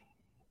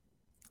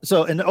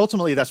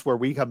ultimately that's where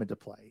we come into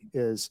play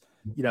is,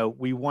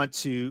 we want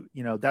to,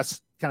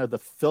 that's kind of the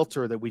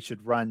filter that we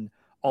should run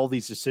all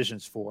these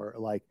decisions for,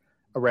 like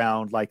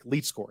around like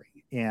lead scoring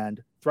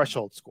and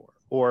threshold score,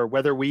 or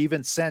whether we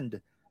even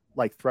send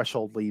like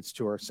threshold leads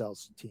to our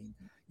sales team.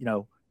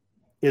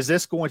 Is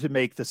this going to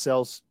make the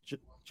sales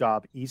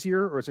job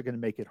easier, or is it going to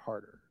make it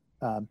harder?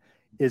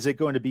 Is it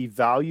going to be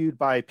valued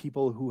by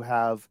people who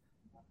have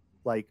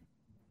like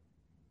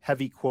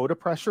heavy quota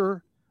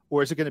pressure,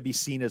 or is it going to be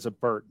seen as a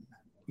burden?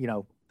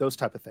 Those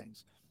type of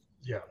things.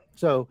 Yeah.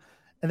 So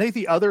I think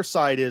the other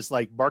side is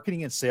like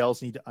marketing and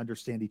sales need to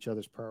understand each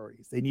other's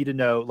priorities. They need to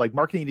know, like,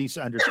 marketing needs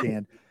to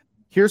understand,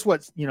 here's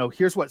what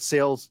the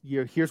sales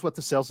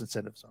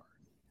incentives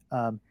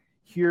are.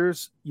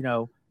 Here's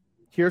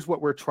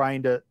what we're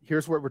trying to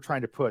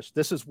push.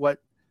 This is what,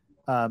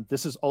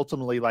 this is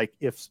ultimately like,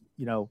 if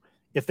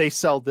they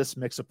sell this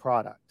mix of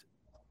product,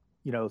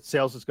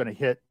 sales is going to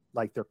hit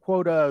like their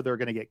quota, they're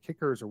going to get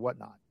kickers or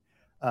whatnot.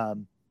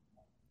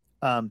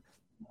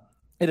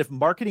 And if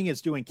marketing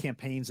is doing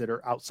campaigns that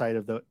are outside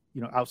of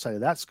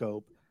that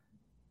scope,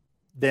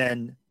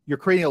 then you're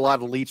creating a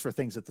lot of leads for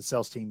things that the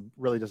sales team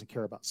really doesn't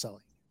care about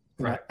selling.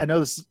 Right. I know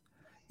this,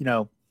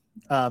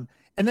 and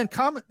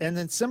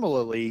then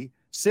similarly,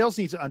 sales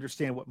needs to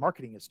understand what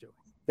marketing is doing.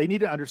 They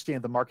need to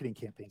understand the marketing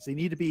campaigns. They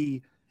need to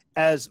be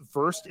as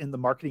versed in the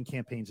marketing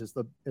campaigns as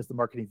the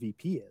marketing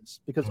VP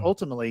is, because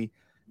ultimately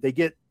they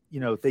get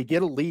a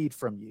lead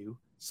from you.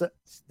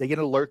 they get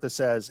an alert that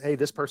says, hey,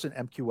 this person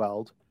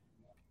MQL'd,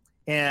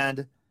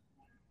 and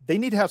they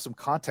need to have some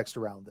context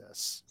around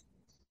this.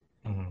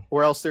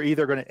 Or else they're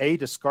either going to A,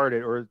 discard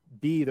it, or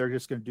B, they're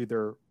just going to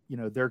do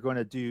they're going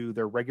to do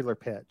their regular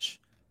pitch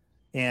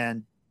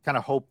and kind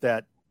of hope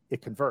that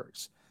it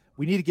converts.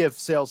 We need to give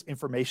sales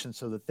information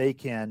so that they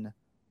can,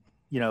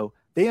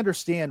 they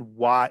understand the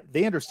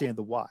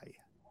why.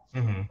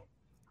 And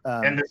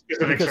the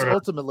specific because sort of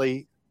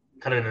ultimately,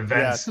 kind of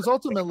events. Because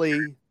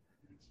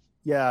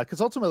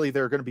ultimately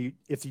they're going to be,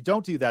 if you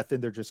don't do that,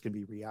 then they're just going to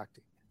be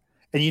reacting,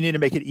 and you need to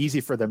make it easy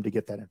for them to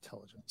get that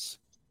intelligence.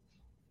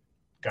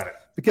 Got it.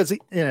 Because,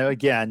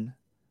 again,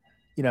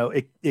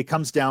 it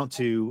comes down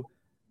to,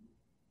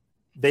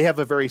 they have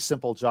a very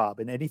simple job,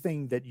 and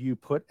anything that you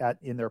put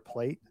in their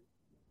plate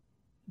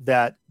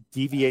that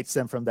deviates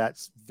them from that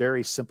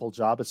very simple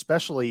job,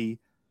 especially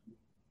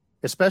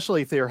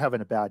if they're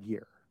having a bad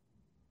year,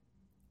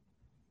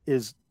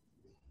 is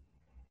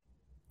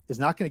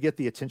not going to get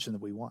the attention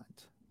that we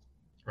want.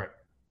 Right.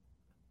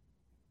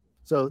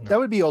 So that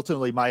would be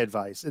ultimately my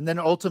advice. And then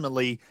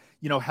ultimately,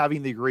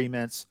 having the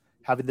agreements,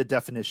 having the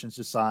definitions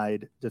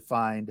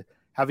defined,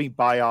 having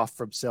buy off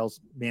from sales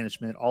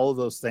management, all of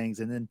those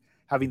things, and then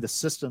having the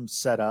systems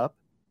set up,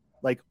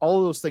 like all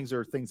of those things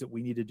are things that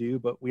we need to do,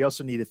 but we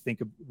also need to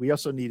think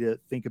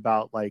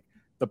about like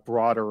the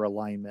broader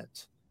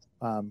alignment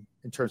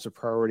in terms of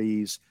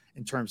priorities,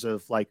 in terms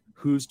of like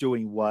who's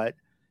doing what,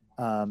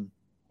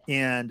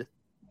 and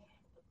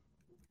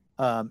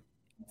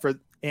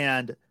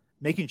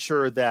making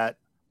sure that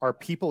our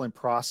people and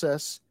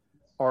process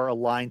are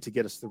aligned to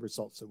get us the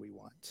results that we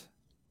want.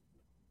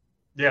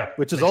 Yeah.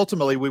 Which is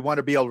ultimately, we want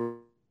to be able to,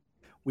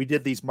 we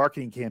did these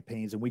marketing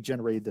campaigns and we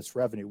generated this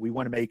revenue. We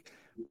want to make,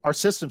 our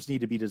systems need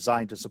to be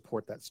designed to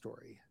support that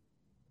story.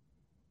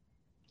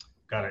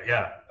 Got it.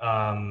 Yeah.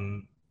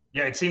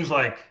 It seems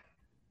like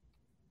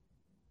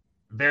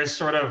there's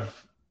sort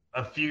of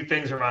a few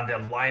things around the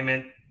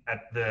alignment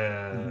at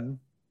the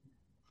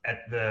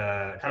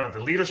kind of the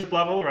leadership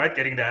level, right?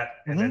 Getting that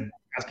and then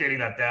cascading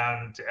that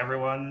down to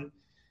everyone,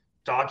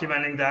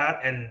 documenting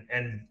that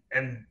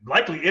and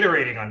likely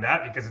iterating on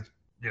that, because it's,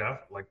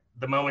 like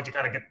the moment you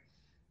kind of get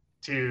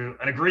to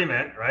an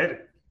agreement,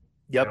 right?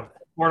 Yep.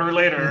 Quarter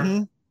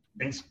later,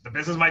 the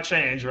business might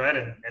change, right?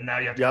 And now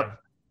you have to kind of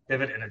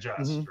pivot and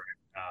adjust. Right?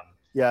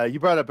 Yeah, you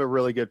brought up a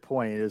really good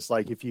point. It's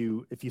like if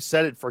you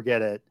set it,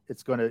 forget it,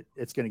 it's gonna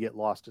get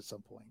lost at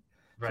some point.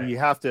 Right. So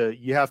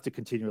you have to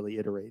continually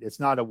iterate. It's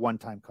not a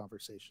one-time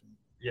conversation.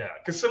 Yeah,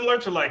 because similar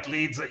to like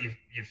leads that you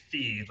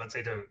feed, let's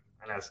say to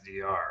an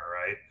SDR,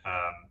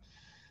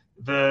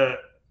 right?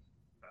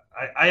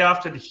 I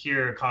often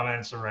hear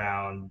comments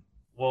around,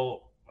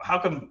 well, how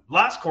come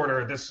last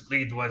quarter this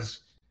lead was,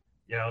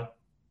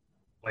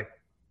 like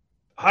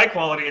high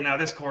quality, and now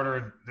this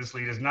quarter this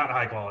lead is not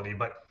high quality,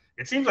 but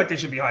it seems like they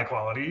should be high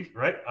quality,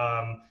 right?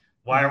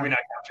 Why are we not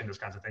capturing those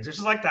kinds of things? It's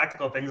just like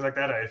tactical things like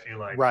that. I feel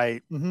like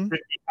should be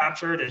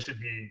captured. It should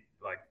be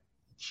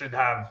should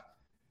have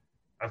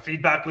a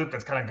feedback loop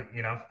that's kind of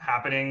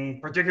happening,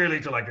 particularly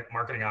to like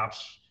marketing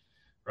ops,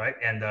 right?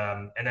 And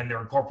then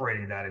they're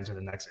incorporating that into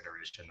the next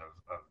iteration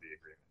of the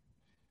agreement,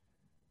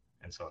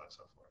 and so on and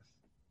so forth.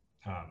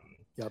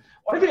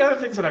 One of the other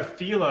things that I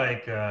feel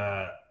like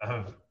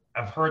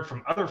I've heard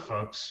from other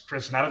folks,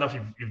 Chris, and I don't know if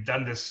you've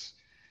done this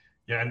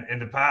in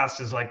the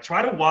past, is like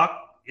try to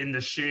walk in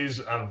the shoes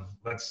of,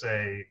 let's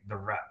say, the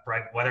rep,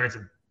 right? Whether it's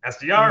an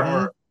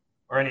SDR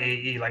or an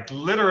AE, like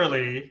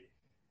literally,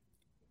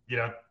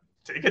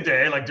 take a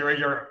day, like during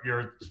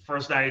your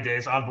first 90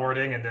 days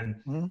onboarding, and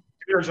then do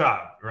your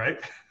job, right?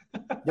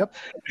 Yep.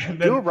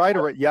 Do a ride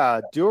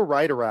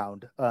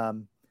around.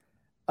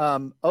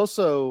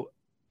 Also,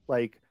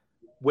 like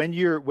when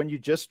you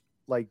just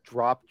like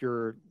dropped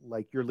your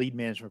lead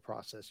management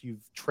process,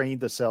 you've trained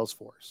the sales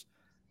force.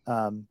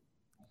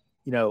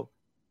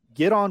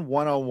 Get on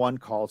one-on-one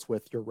calls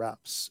with your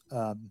reps,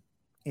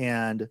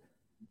 and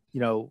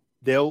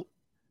they'll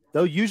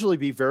usually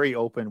be very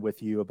open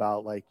with you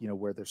about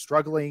where they're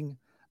struggling.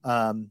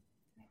 I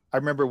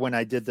remember when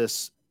I did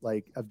this,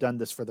 I've done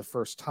this for the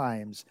first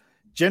times.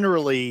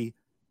 Generally,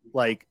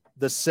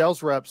 the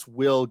sales reps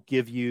will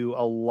give you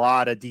a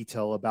lot of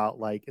detail about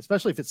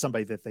especially if it's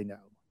somebody that they know,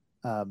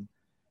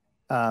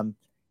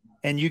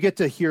 and you get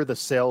to hear the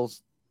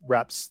sales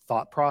reps'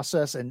 thought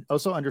process and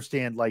also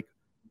understand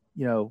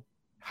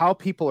how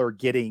people are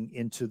getting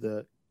into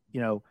the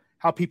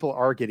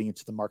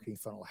marketing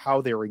funnel,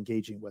 how they're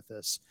engaging with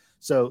this.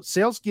 So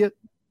sales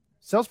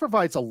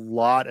provides a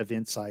lot of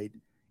insight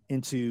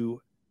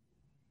into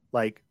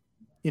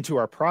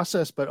our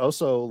process, but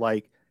also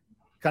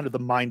kind of the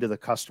mind of the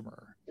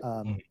customer.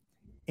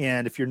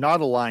 And if you're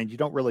not aligned, you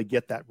don't really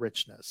get that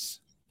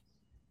richness.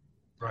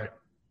 Right.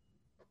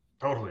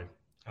 Totally.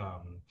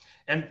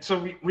 And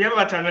so we have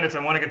about 10 minutes. I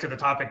want to get to the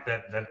topic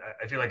that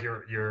I feel like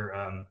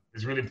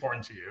is really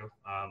important to you,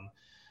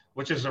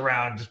 which is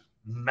around just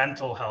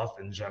mental health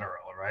in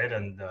general, right?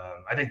 And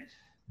I think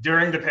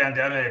during the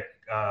pandemic,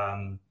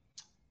 a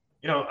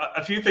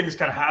few things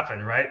kind of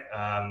happened, right?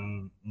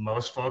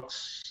 Most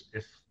folks,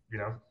 if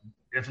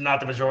if not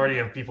the majority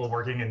of people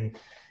working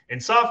in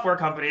software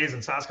companies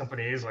and SaaS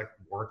companies like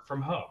work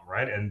from home,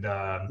 right? And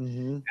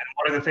one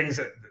of the things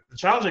the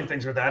challenging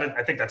things with that, and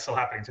I think that's still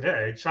happening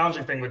today.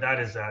 Challenging thing with that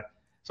is that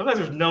sometimes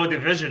there's no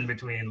division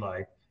between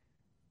like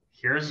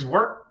here's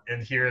work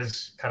and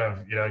here's kind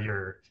of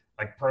your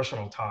like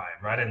personal time,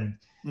 right? And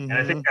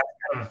I think that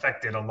kind of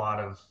affected a lot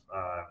of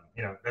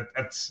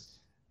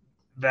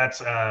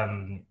that's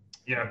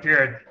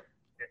appeared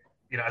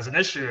as an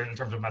issue in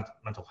terms of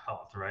mental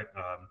health, right?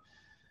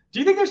 Do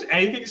you think there's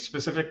anything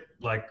specific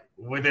like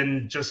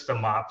within just the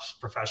MOPS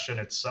profession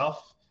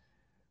itself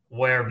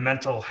where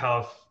mental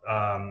health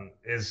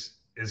is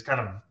kind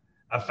of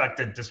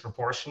affected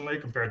disproportionately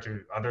compared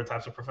to other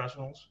types of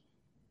professionals?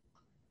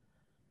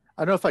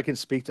 I don't know if I can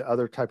speak to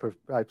other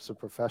types of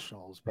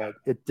professionals, but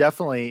it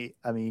definitely,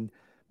 I mean,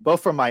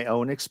 both from my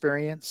own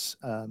experience,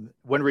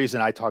 one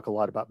reason I talk a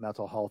lot about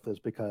mental health is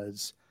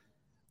because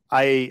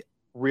I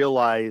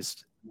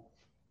realized,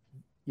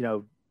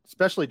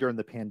 especially during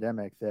the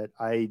pandemic, that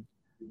I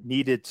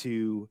needed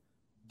to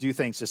do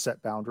things to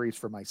set boundaries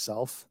for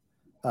myself,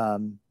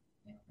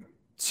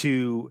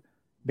 to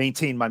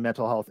maintain my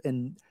mental health,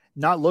 and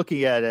not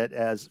looking at it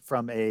as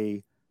from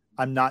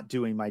I'm not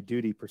doing my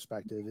duty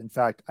perspective. In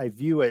fact, I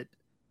view it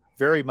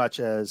very much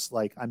as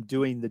like I'm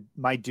doing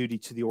my duty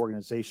to the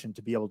organization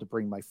to be able to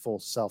bring my full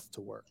self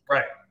to work.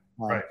 Right.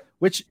 Right.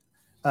 Which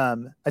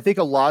I think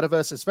a lot of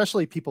us,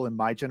 especially people in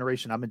my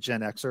generation, I'm a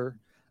Gen Xer.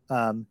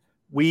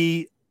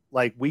 We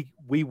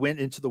went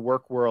into the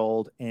work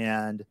world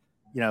and,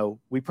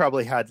 we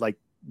probably had like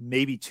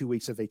maybe 2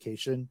 weeks of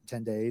vacation,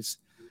 10 days.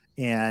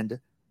 And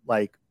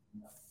like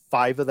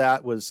 5 of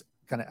that was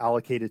kind of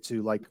allocated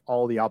to like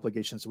all the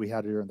obligations we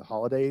had during the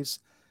holidays.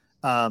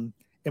 And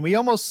we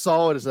almost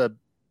saw it as a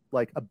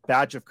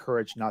badge of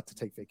courage not to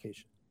take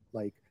vacation.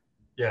 Like,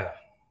 yeah,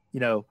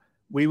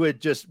 we would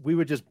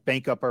just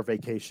bank up our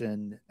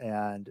vacation.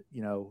 And,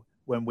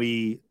 when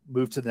we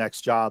moved to the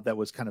next job, that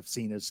was kind of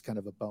seen as kind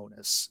of a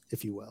bonus,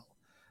 if you will.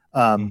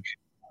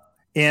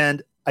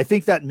 And I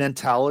think that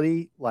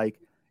mentality,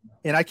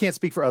 and I can't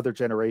speak for other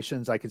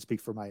generations, I can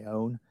speak for my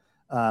own.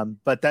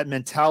 But that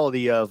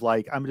mentality of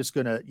like, I'm just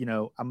gonna,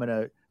 I'm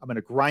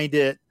gonna grind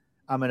it.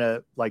 I'm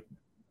gonna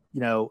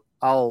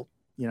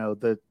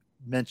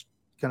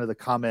kind of the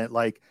comment,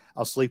 like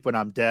I'll sleep when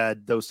I'm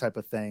dead, those type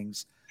of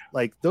things.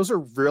 Like those are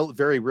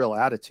very real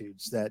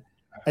attitudes that,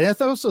 and I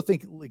also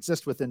think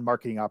exist within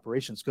marketing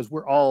operations, because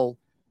we're all,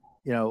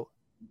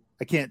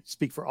 I can't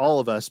speak for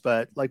all of us,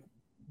 but like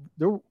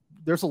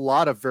there's a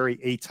lot of very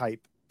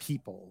A-type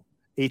people,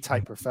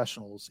 A-type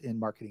professionals in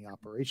marketing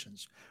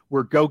operations.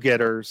 We're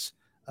go-getters,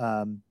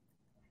 kind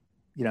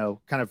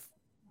of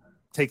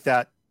take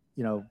that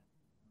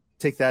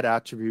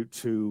attribute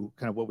to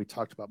kind of what we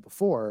talked about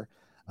before.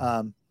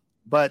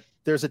 But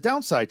there's a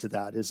downside to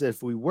that, is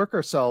if we work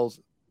ourselves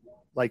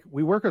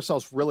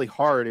really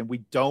hard and we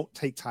don't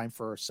take time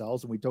for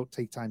ourselves and we don't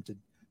take time to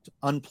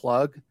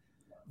unplug,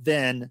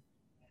 then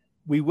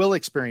we will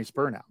experience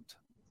burnout.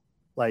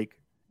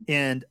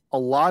 And a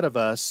lot of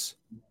us,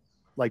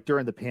 like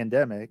during the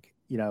pandemic,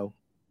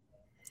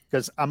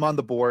 because I'm on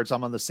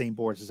the same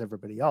boards as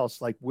everybody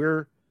else. Like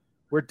we're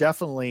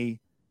definitely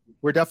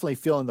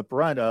feeling the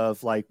brunt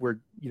of like, we're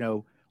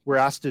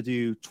asked to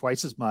do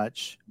twice as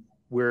much.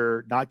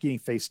 We're not getting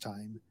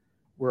FaceTime.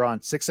 We're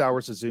on 6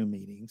 hours of Zoom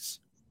meetings.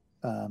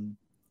 And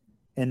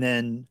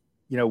then,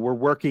 we're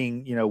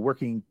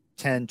working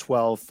 10,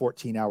 12,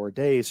 14-hour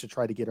days to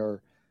try to get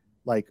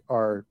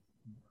our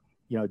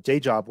day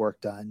job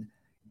work done.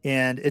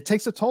 And it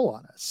takes a toll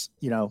on us,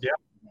 Yeah.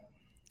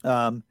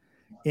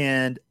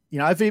 And,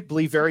 I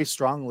believe very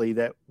strongly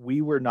that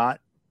we were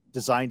not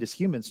designed as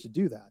humans to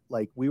do that.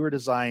 Like we were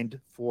designed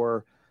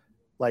for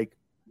like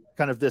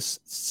kind of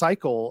this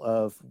cycle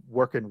of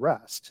work and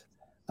rest.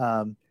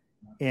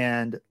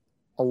 And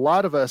a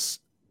lot of us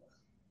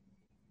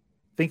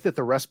think that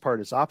the rest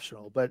part is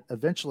optional, but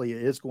eventually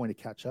it is going to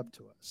catch up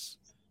to us.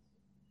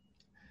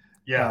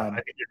 Yeah,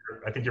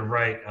 I think you're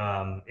right.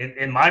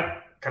 In my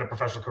kind of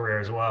professional career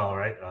as well,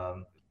 right?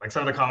 Like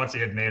some of the comments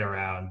you had made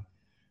around,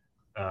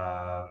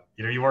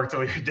 you work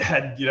till you're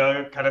dead,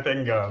 kind of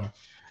thing. I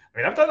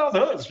mean, I've done all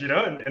those,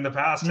 in the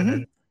past,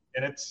 and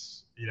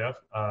it's,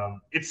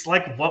 it's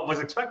like what was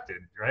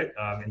expected, right?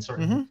 In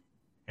certain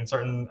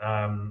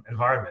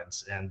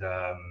environments, and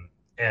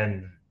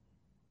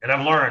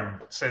I've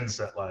learned since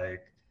that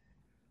like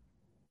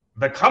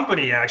the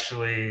company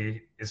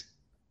actually is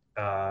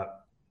at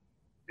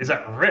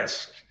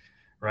risk,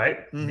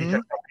 right?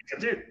 Because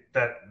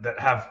that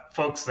have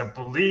folks that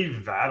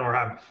believe that or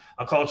have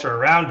a culture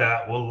around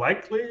that will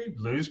likely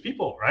lose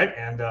people, right?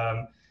 And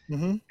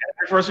every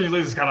person you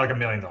lose is kind of like $1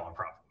 million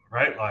problem,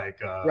 right? Like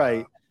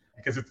right,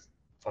 because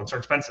folks are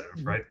expensive,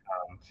 right?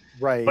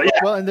 Right. But yeah.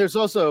 Well, and there's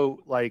also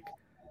like,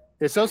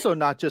 it's also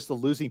not just the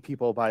losing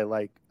people by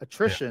like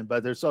attrition,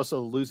 but there's also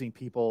losing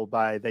people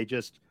by they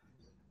just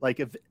like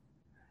if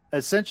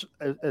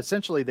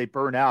essentially they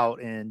burn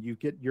out and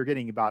you're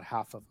getting about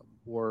half of them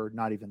or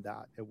not even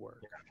that at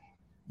work.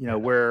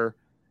 Where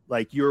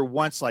like you're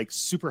once like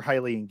super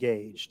highly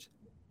engaged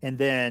and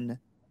then,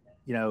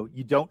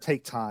 you don't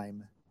take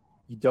time,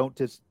 you don't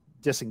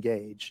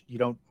disengage, you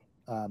don't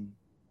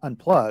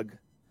unplug,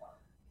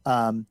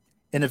 and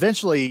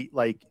eventually,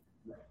 like,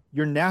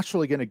 you're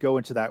naturally going to go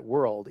into that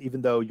world,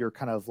 even though you're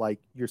kind of like,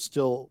 you're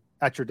still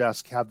at your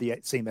desk, have the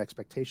same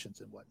expectations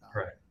and whatnot.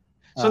 Right.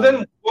 So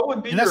then what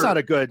would be and that's not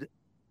a good,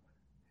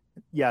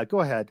 yeah,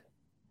 go ahead.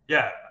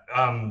 Yeah.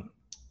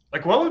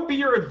 Like, what would be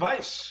your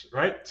advice,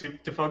 right,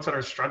 to folks that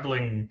are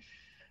struggling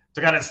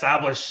to kind of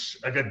establish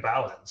a good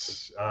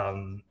balance,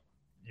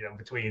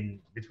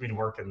 between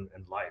work and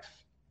life?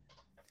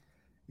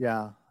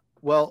 Yeah.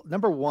 Well,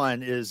 number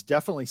one is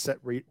definitely set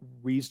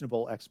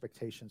reasonable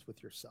expectations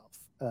with yourself.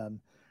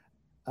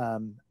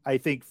 I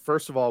think,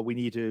 first of all, we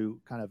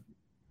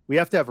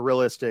have to have a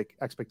realistic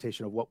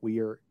expectation of what we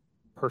are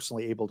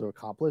personally able to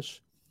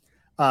accomplish.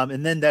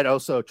 And then that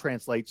also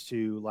translates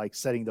to, like,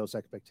 setting those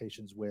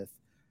expectations with,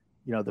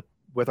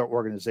 with our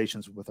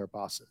organizations, with our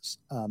bosses.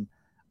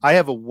 I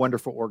have a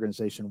wonderful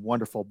organization,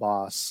 wonderful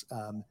boss,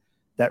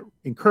 that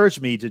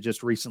encouraged me to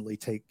just recently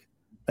take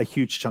a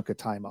huge chunk of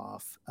time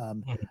off. I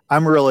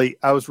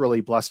was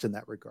really blessed in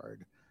that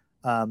regard.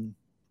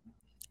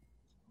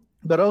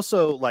 But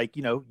also, like,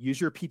 use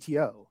your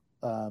PTO.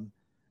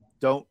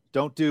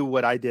 Don't do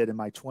what I did in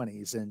my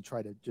 20s and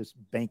try to just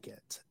bank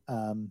it.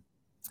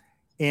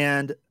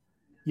 And,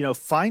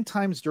 find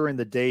times during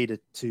the day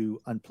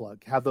to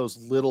unplug, have those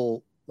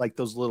little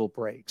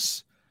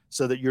breaks,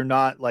 so that you're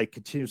not, like,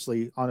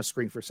 continuously on a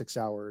screen for 6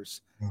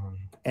 hours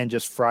and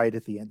just fried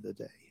at the end of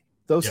the day.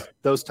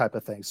 Those type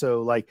of things.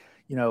 So, like,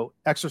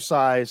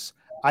 exercise.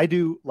 I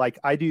do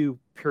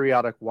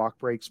periodic walk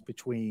breaks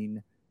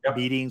between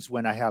meetings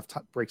when I have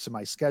breaks in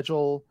my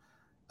schedule.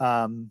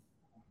 Trying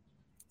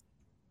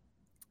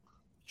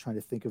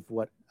to think of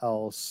what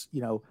else.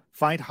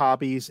 Find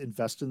hobbies,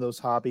 invest in those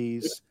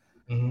hobbies.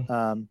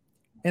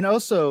 And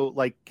also,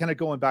 like, kind of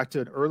going back to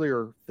an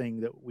earlier thing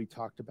that we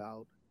talked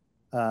about,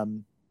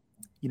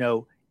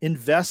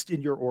 invest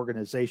in your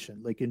organization,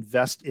 like,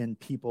 invest in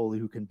people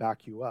who can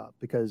back you up,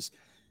 because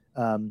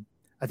I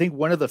think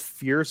one of the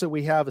fears that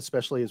we have,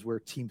 especially as we're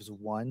teams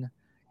of one,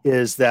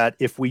 is that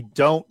if we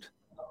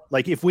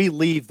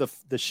leave,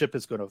 the ship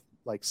is going to,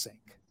 like,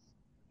 sink.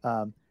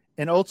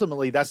 And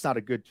ultimately, that's not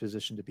a good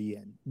position to be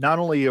in. Not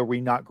only are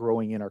we not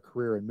growing in our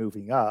career and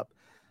moving up,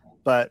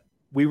 but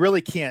we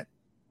really can't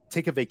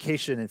take a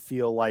vacation and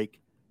feel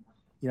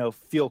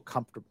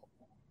comfortable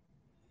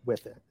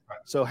with it. Right.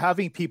 So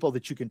having people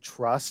that you can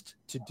trust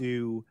to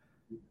do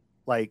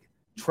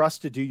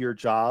your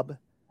job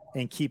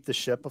and keep the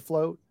ship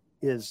afloat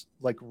is,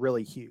 like,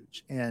 really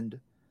huge. And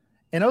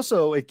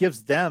also it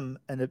gives them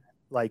an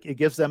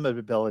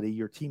ability,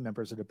 your team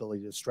members, an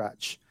ability to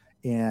stretch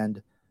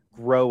and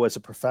grow as a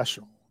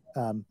professional,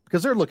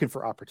 because they're looking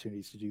for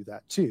opportunities to do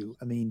that too.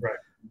 I mean, right.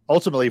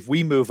 Ultimately, if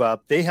we move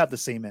up, they have the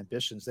same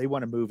ambitions. They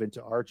want to move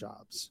into our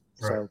jobs.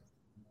 Right.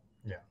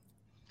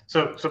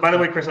 So by the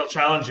way, Chris, I'll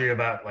challenge you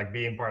about, like,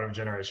 being part of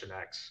Generation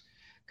X,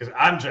 because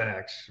I'm Gen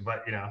X,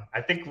 but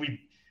I think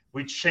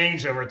we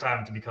changed over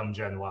time to become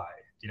Gen Y.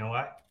 Do you know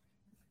why?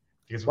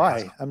 Because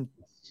why?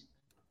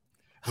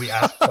 We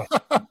asked.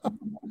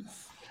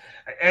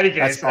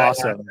 Anyways, that's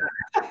awesome.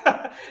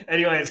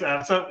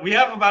 So we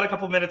have about a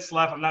couple minutes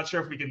left. I'm not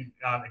sure if we can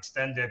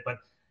extend it, but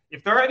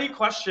if there are any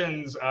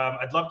questions,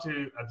 I'd love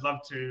to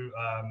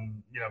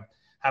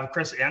have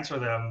Chris answer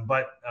them.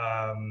 But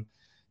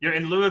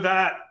in lieu of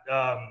that,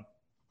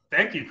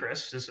 thank you,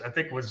 Chris. This, I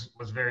think, was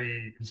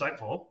very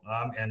insightful,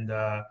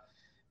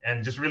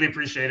 and just really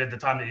appreciated the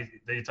time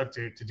that you took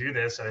to do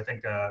this. And I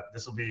think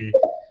this will be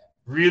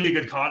really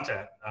good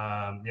content,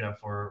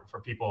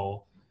 for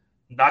people,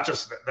 not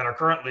just that are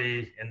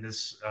currently in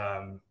this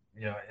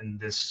in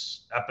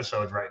this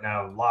episode right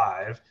now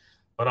live,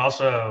 but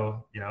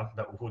also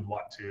that would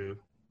want to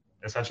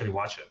essentially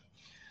watch it.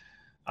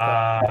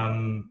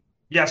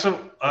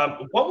 So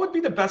what would be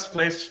the best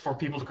place for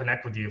people to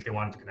connect with you if they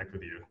wanted to connect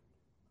with you?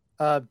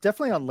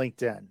 Definitely on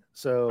LinkedIn.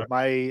 So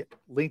my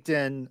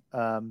LinkedIn,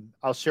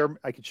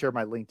 I could share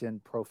my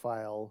LinkedIn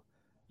profile.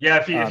 Yeah,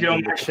 if you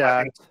don't mind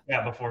chat.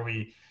 Before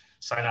we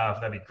sign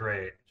off, that'd be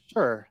great.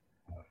 Sure.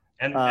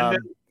 And then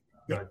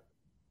go ahead.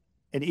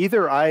 And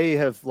either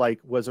I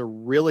was a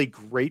really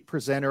great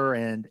presenter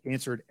and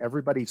answered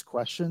everybody's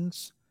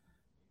questions,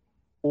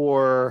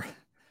 or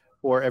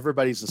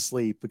everybody's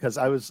asleep, because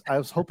I was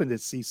hoping to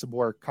see some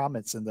more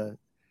comments in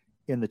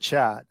the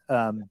chat.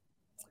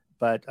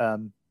 But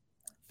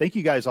thank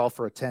you guys all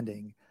for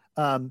attending.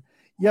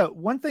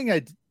 One thing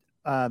I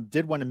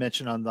did want to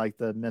mention on, like,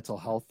 the mental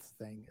health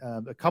thing,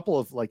 a couple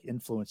of, like,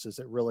 influences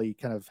that really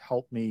kind of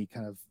helped me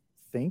kind of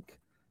think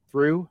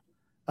through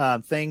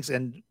things.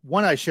 And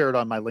one I shared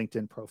on my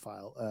LinkedIn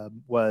profile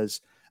was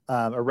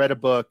I read a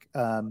book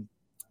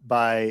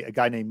by a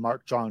guy named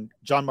John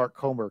Mark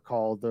Comer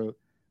called The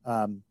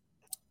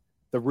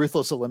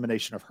Ruthless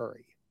Elimination of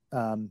Hurry.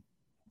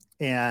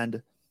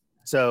 And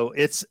so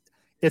it's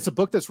a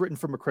book that's written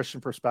from a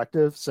Christian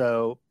perspective.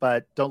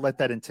 But don't let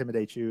that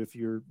intimidate you if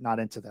you're not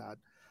into that.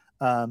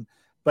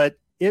 But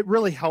it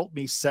really helped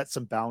me set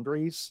some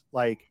boundaries.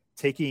 Like,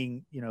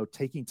 taking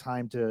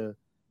time to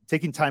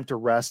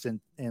rest and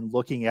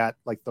looking at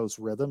like those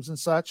rhythms and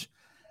such,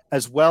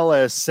 as well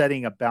as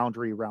setting a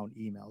boundary around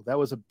email. That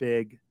was a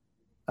big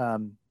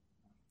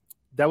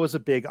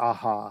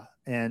aha.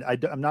 And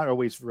I'm not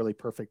always really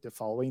perfect at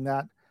following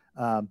that.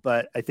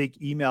 But I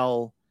think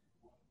email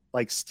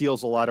like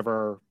steals a lot of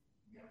our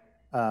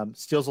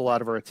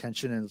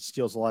attention, and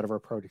steals a lot of our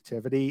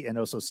productivity, and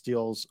also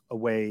steals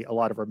away a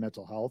lot of our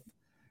mental health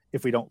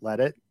if we don't let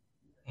it.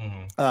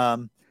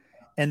 Mm-hmm.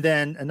 And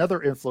then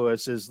another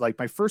influence is like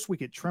my first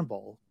week at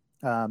Trimble,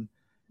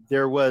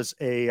 there was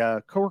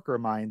a coworker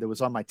of mine that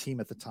was on my team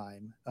at the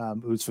time,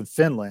 who was from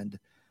Finland.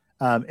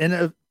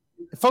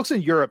 Folks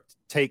in Europe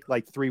take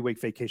like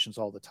 3-week vacations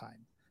all the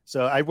time.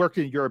 So I worked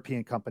in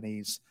European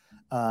companies,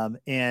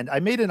 and I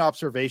made an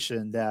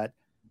observation that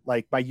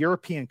like my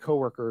European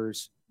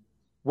coworkers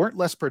weren't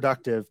less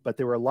productive, but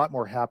they were a lot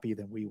more happy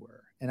than we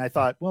were. And I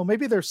thought, well,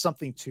 maybe there's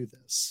something to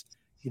this,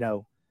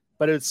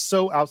 but it's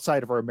so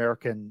outside of our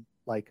American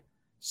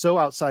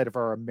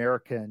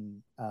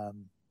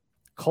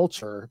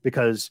culture,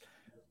 because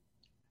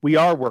we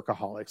are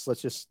workaholics.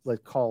 Let's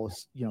call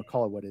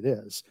it what it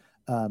is.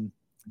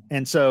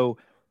 And so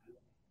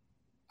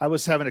I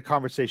was having a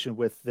conversation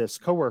with this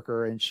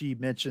coworker, and she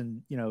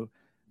mentioned,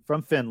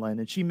 from Finland,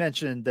 and she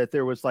mentioned that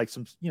there was like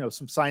some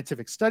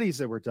scientific studies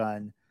that were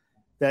done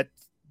that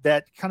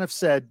kind of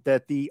said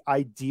that the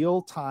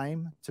ideal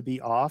time to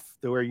be off,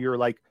 where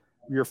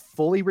you're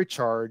fully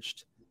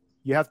recharged,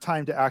 you have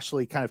time to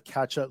actually kind of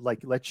catch up, like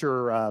let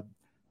your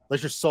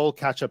soul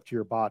catch up to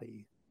your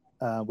body,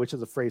 which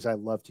is a phrase I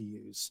love to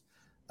use,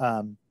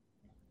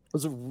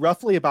 was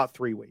roughly about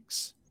 3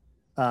 weeks.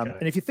 Okay.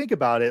 And if you think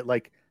about it,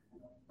 like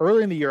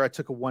earlier in the year, I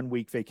took a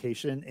 1-week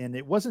vacation, and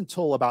it wasn't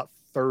until about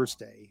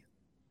Thursday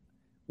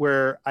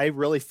where I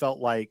really felt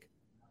like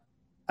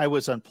I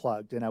was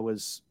unplugged, and I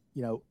was,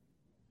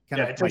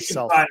 kind of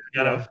myself.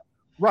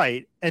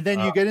 Right. And then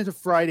you get into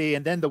Friday,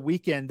 and then the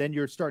weekend, then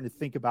you're starting to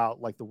think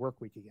about like the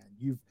work week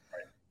again.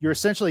 You're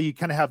essentially, you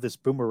kind of have this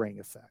boomerang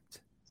effect.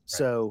 Right.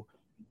 So,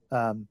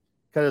 kind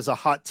of as a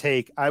hot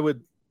take, I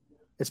would,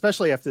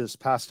 especially after this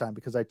past time,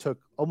 because I took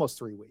almost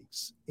 3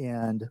 weeks,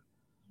 and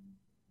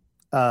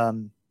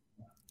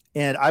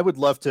I would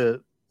love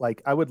to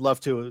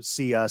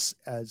see us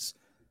as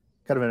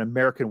kind of an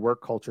American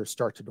work culture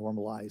start to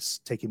normalize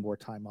taking more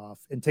time off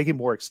and taking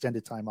more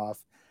extended time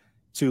off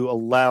to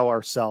allow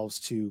ourselves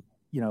to,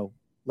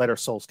 let our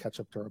souls catch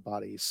up to our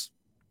bodies.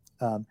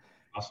 Awesome.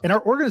 And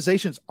our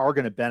organizations are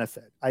going to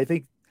benefit. I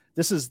think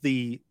this is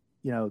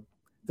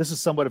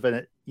somewhat of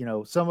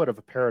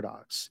a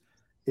paradox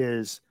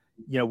is,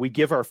 we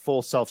give our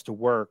full selves to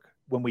work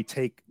when we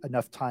take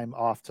enough time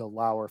off to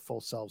allow our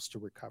full selves to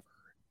recover,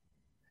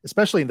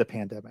 especially in the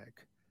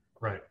pandemic.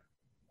 Right.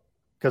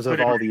 Because of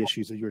all the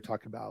issues that you were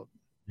talking about.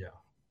 Yeah.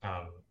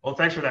 Well,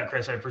 thanks for that,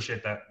 Chris. I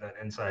appreciate that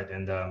insight,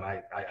 and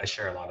I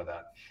share a lot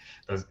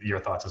of your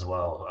thoughts as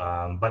well.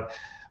 But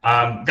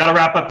got to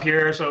wrap up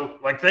here. So,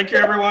 thank you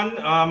everyone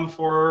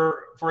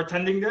for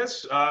attending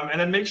this, and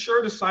then make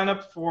sure to sign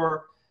up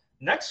for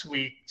next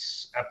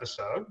week's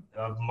episode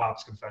of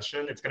MOPs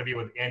Confession. It's going to be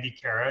with Andy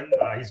Karen.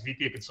 He's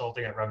VP of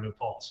Consulting at Revenue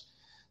Pulse.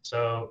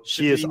 So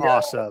she is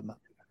awesome.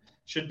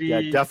 Should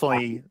be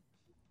definitely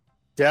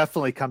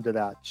come to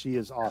that. She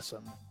is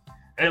awesome.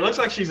 And it looks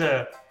like she's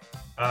a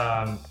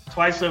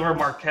twice over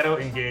Marketo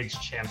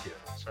engaged champion.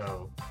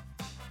 So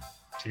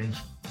seems,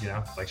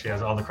 like she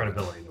has all the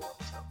credibility in the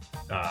world.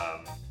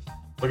 So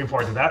looking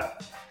forward to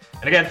that.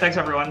 And again, thanks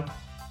everyone.